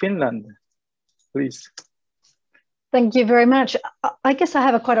invite Finland, please? Thank you very much. I guess I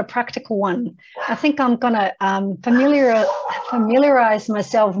have quite a practical one. I think I'm going to familiarize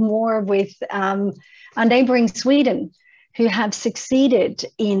myself more with our neighboring Sweden, who have succeeded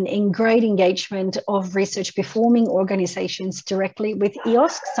in great engagement of research performing organizations directly with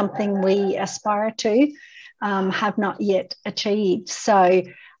EOSC, something we aspire to, have not yet achieved. So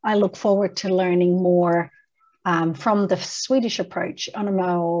I look forward to learning more from the Swedish approach on a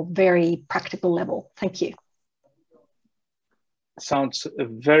more very practical level. Thank you. Sounds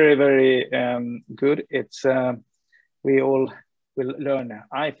very, very good. It's we all will learn.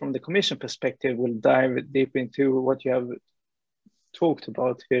 I, from the Commission perspective, will dive deep into what you have talked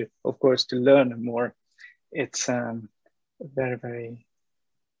about here, of course, to learn more. It's very, very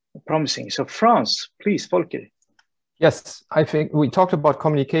promising. So France, please, Volker. Yes, I think we talked about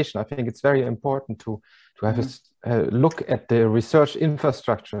communication. I think it's very important to have a look at the research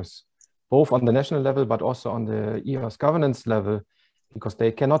infrastructures both on the national level, but also on the EOS governance level, because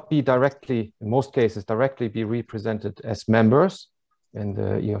they cannot be directly, in most cases, directly be represented as members in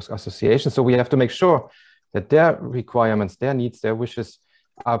the EOS association. So we have to make sure that their requirements, their needs, their wishes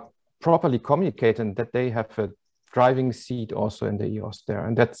are properly communicated and that they have a driving seat also in the EOS there.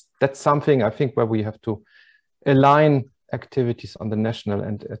 And that's something I think where we have to align activities on the national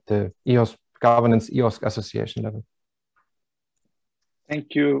and at the EOS governance, EOS association level.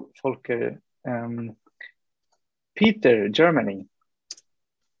 Thank you, Volker. Peter, Germany.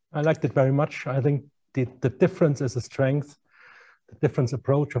 I liked it very much. I think the difference is a strength. The different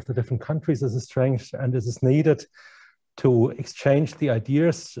approach of the different countries is a strength, and this is needed to exchange the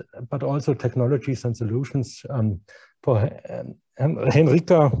ideas, but also technologies and solutions. For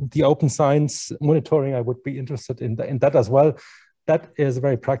Henrika, the open science monitoring, I would be interested in that as well. That is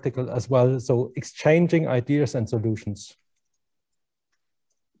very practical as well. So exchanging ideas and solutions.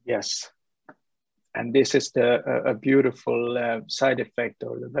 Yes. And this is a beautiful side effect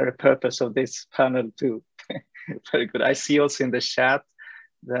or the very purpose of this panel too. Very good. I see also in the chat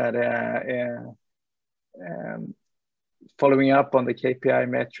that following up on the KPI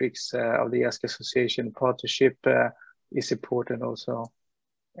metrics of the EOSC Association partnership is important also.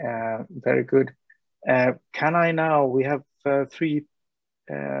 Very good. Can I now, we have 3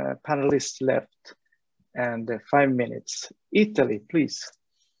 panelists left and 5 minutes. Italy, please.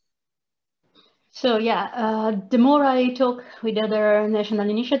 So yeah, the more I talk with other national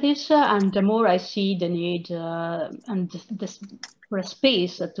initiatives, and the more I see the need and for a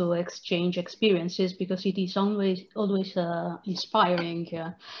space to exchange experiences, because it is always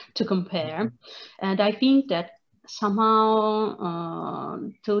inspiring to compare. And I think that somehow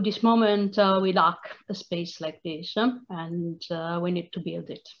to this moment we lack a space like this, and we need to build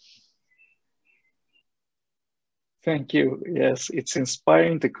it. Thank you. Yes, it's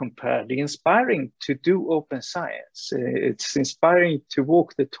inspiring to compare. It's inspiring to do open science. It's inspiring to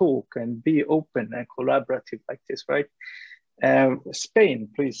walk the talk and be open and collaborative like this, right? Spain,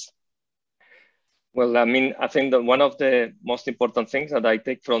 please. Well, I mean, I think that one of the most important things that I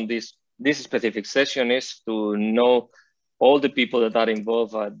take from this specific session is to know all the people that are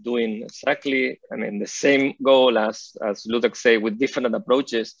involved are doing exactly, I mean, the same goal as Ludek said, with different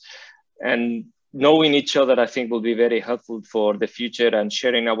approaches. And knowing each other, I think, will be very helpful for the future, and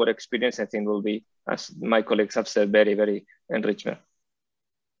sharing our experience, I think, will be, as my colleagues have said, very, very enrichment.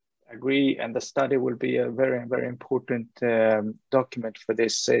 Agree, and the study will be a very, very important document for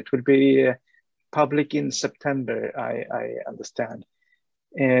this. It will be public in September, I understand.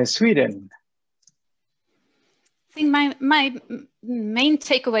 Sweden. I think my main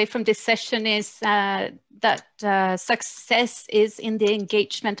takeaway from this session is that success is in the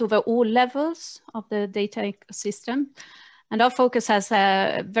engagement over all levels of the data ecosystem. And our focus has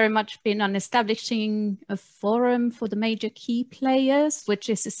very much been on establishing a forum for the major key players, which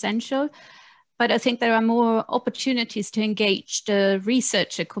is essential. But I think there are more opportunities to engage the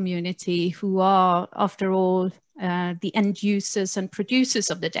researcher community, who are, after all, the end users and producers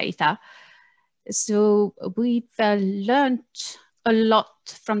of the data. So we've learned a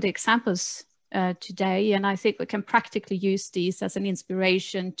lot from the examples today, and I think we can practically use these as an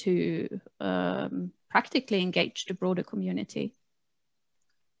inspiration to practically engage the broader community.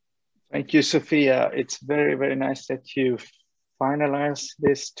 Thank you, Sophia. It's very, very nice that you finalize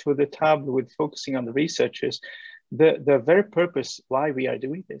this to the table with focusing on the researchers. The very purpose why we are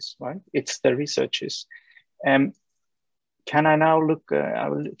doing this, right? It's the researchers. Can I now look, I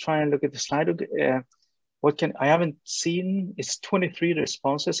will try and look at the Slido. I haven't seen, it's 23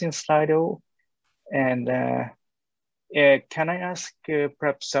 responses in Slido. And can I ask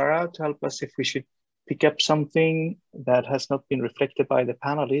perhaps Sara to help us if we should pick up something that has not been reflected by the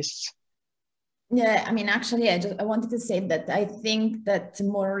panelists? Yeah, I mean, actually, I wanted to say that I think that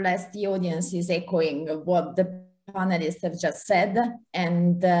more or less the audience is echoing what the panelists have just said.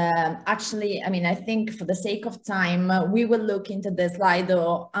 And actually, I mean, I think for the sake of time, we will look into the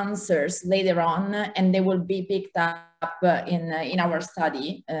Slido answers later on, and they will be picked up in our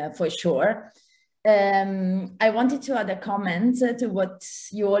study for sure. I wanted to add a comment to what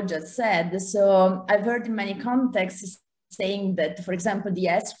you all just said. So I've heard in many contexts saying that, for example, the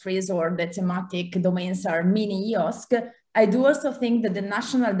S-freeze or the thematic domains are mini EOSC. I do also think that the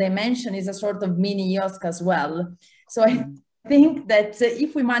national dimension is a sort of mini EOSC as well. So I think that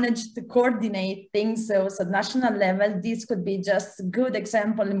if we manage to coordinate things at national level, this could be just a good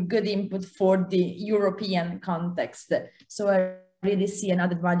example and good input for the European context. So I really see an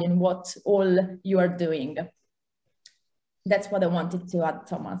added value in what all you are doing. that's what I wanted to add,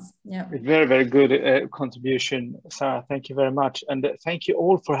 Thomas. Yeah. Very, very good contribution, Sarah. Thank you very much. And thank you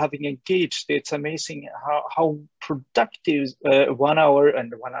all for having engaged. It's amazing how productive 1 hour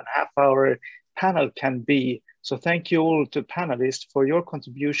and 1.5 hour panel can be. So thank you all to panelists for your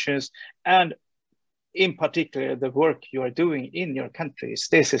contributions, and in particular, the work you are doing in your countries.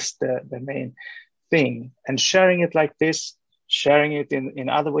 This is the main thing. And sharing it like this, sharing it in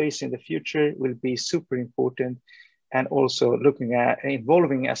other ways in the future will be super important. And also looking at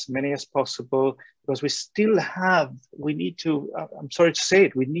involving as many as possible, because we need to, I'm sorry to say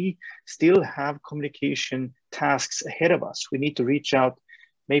it, still have communication tasks ahead of us. We need to reach out,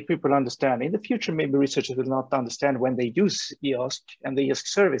 make people understand. In the future, maybe researchers will not understand when they use EOSC and the EOSC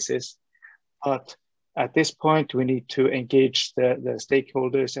services, but at this point, we need to engage the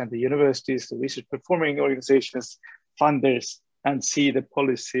stakeholders and the universities, the research performing organizations, funders, and see the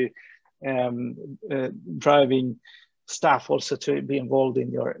policy driving staff also to be involved in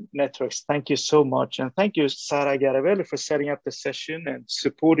your networks. Thank you so much. And thank you, Sara Garavelli, for setting up the session and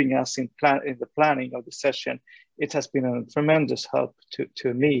supporting us in the planning of the session. It has been a tremendous help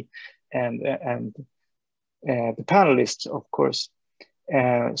to me and the panelists, of course.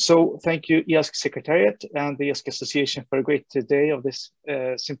 So thank you, EOSC Secretariat and the EOSC Association, for a great day of this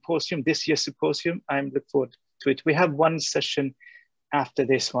symposium, this year's symposium. I'm looking forward to it. We have one session after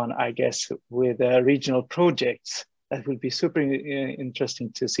this one, I guess, with regional projects. That will be super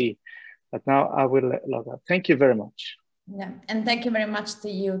interesting to see. But now I will log out. Thank you very much. Yeah, and thank you very much to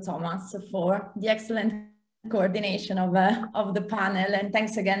you, Thomas, for the excellent coordination of the panel. And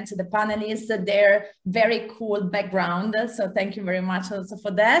thanks again to the panelists, their very cool background. So thank you very much also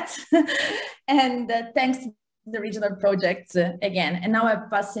for that. And thanks to the regional projects again. And now I'm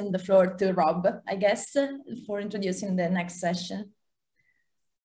passing the floor to Rob, I guess, for introducing the next session.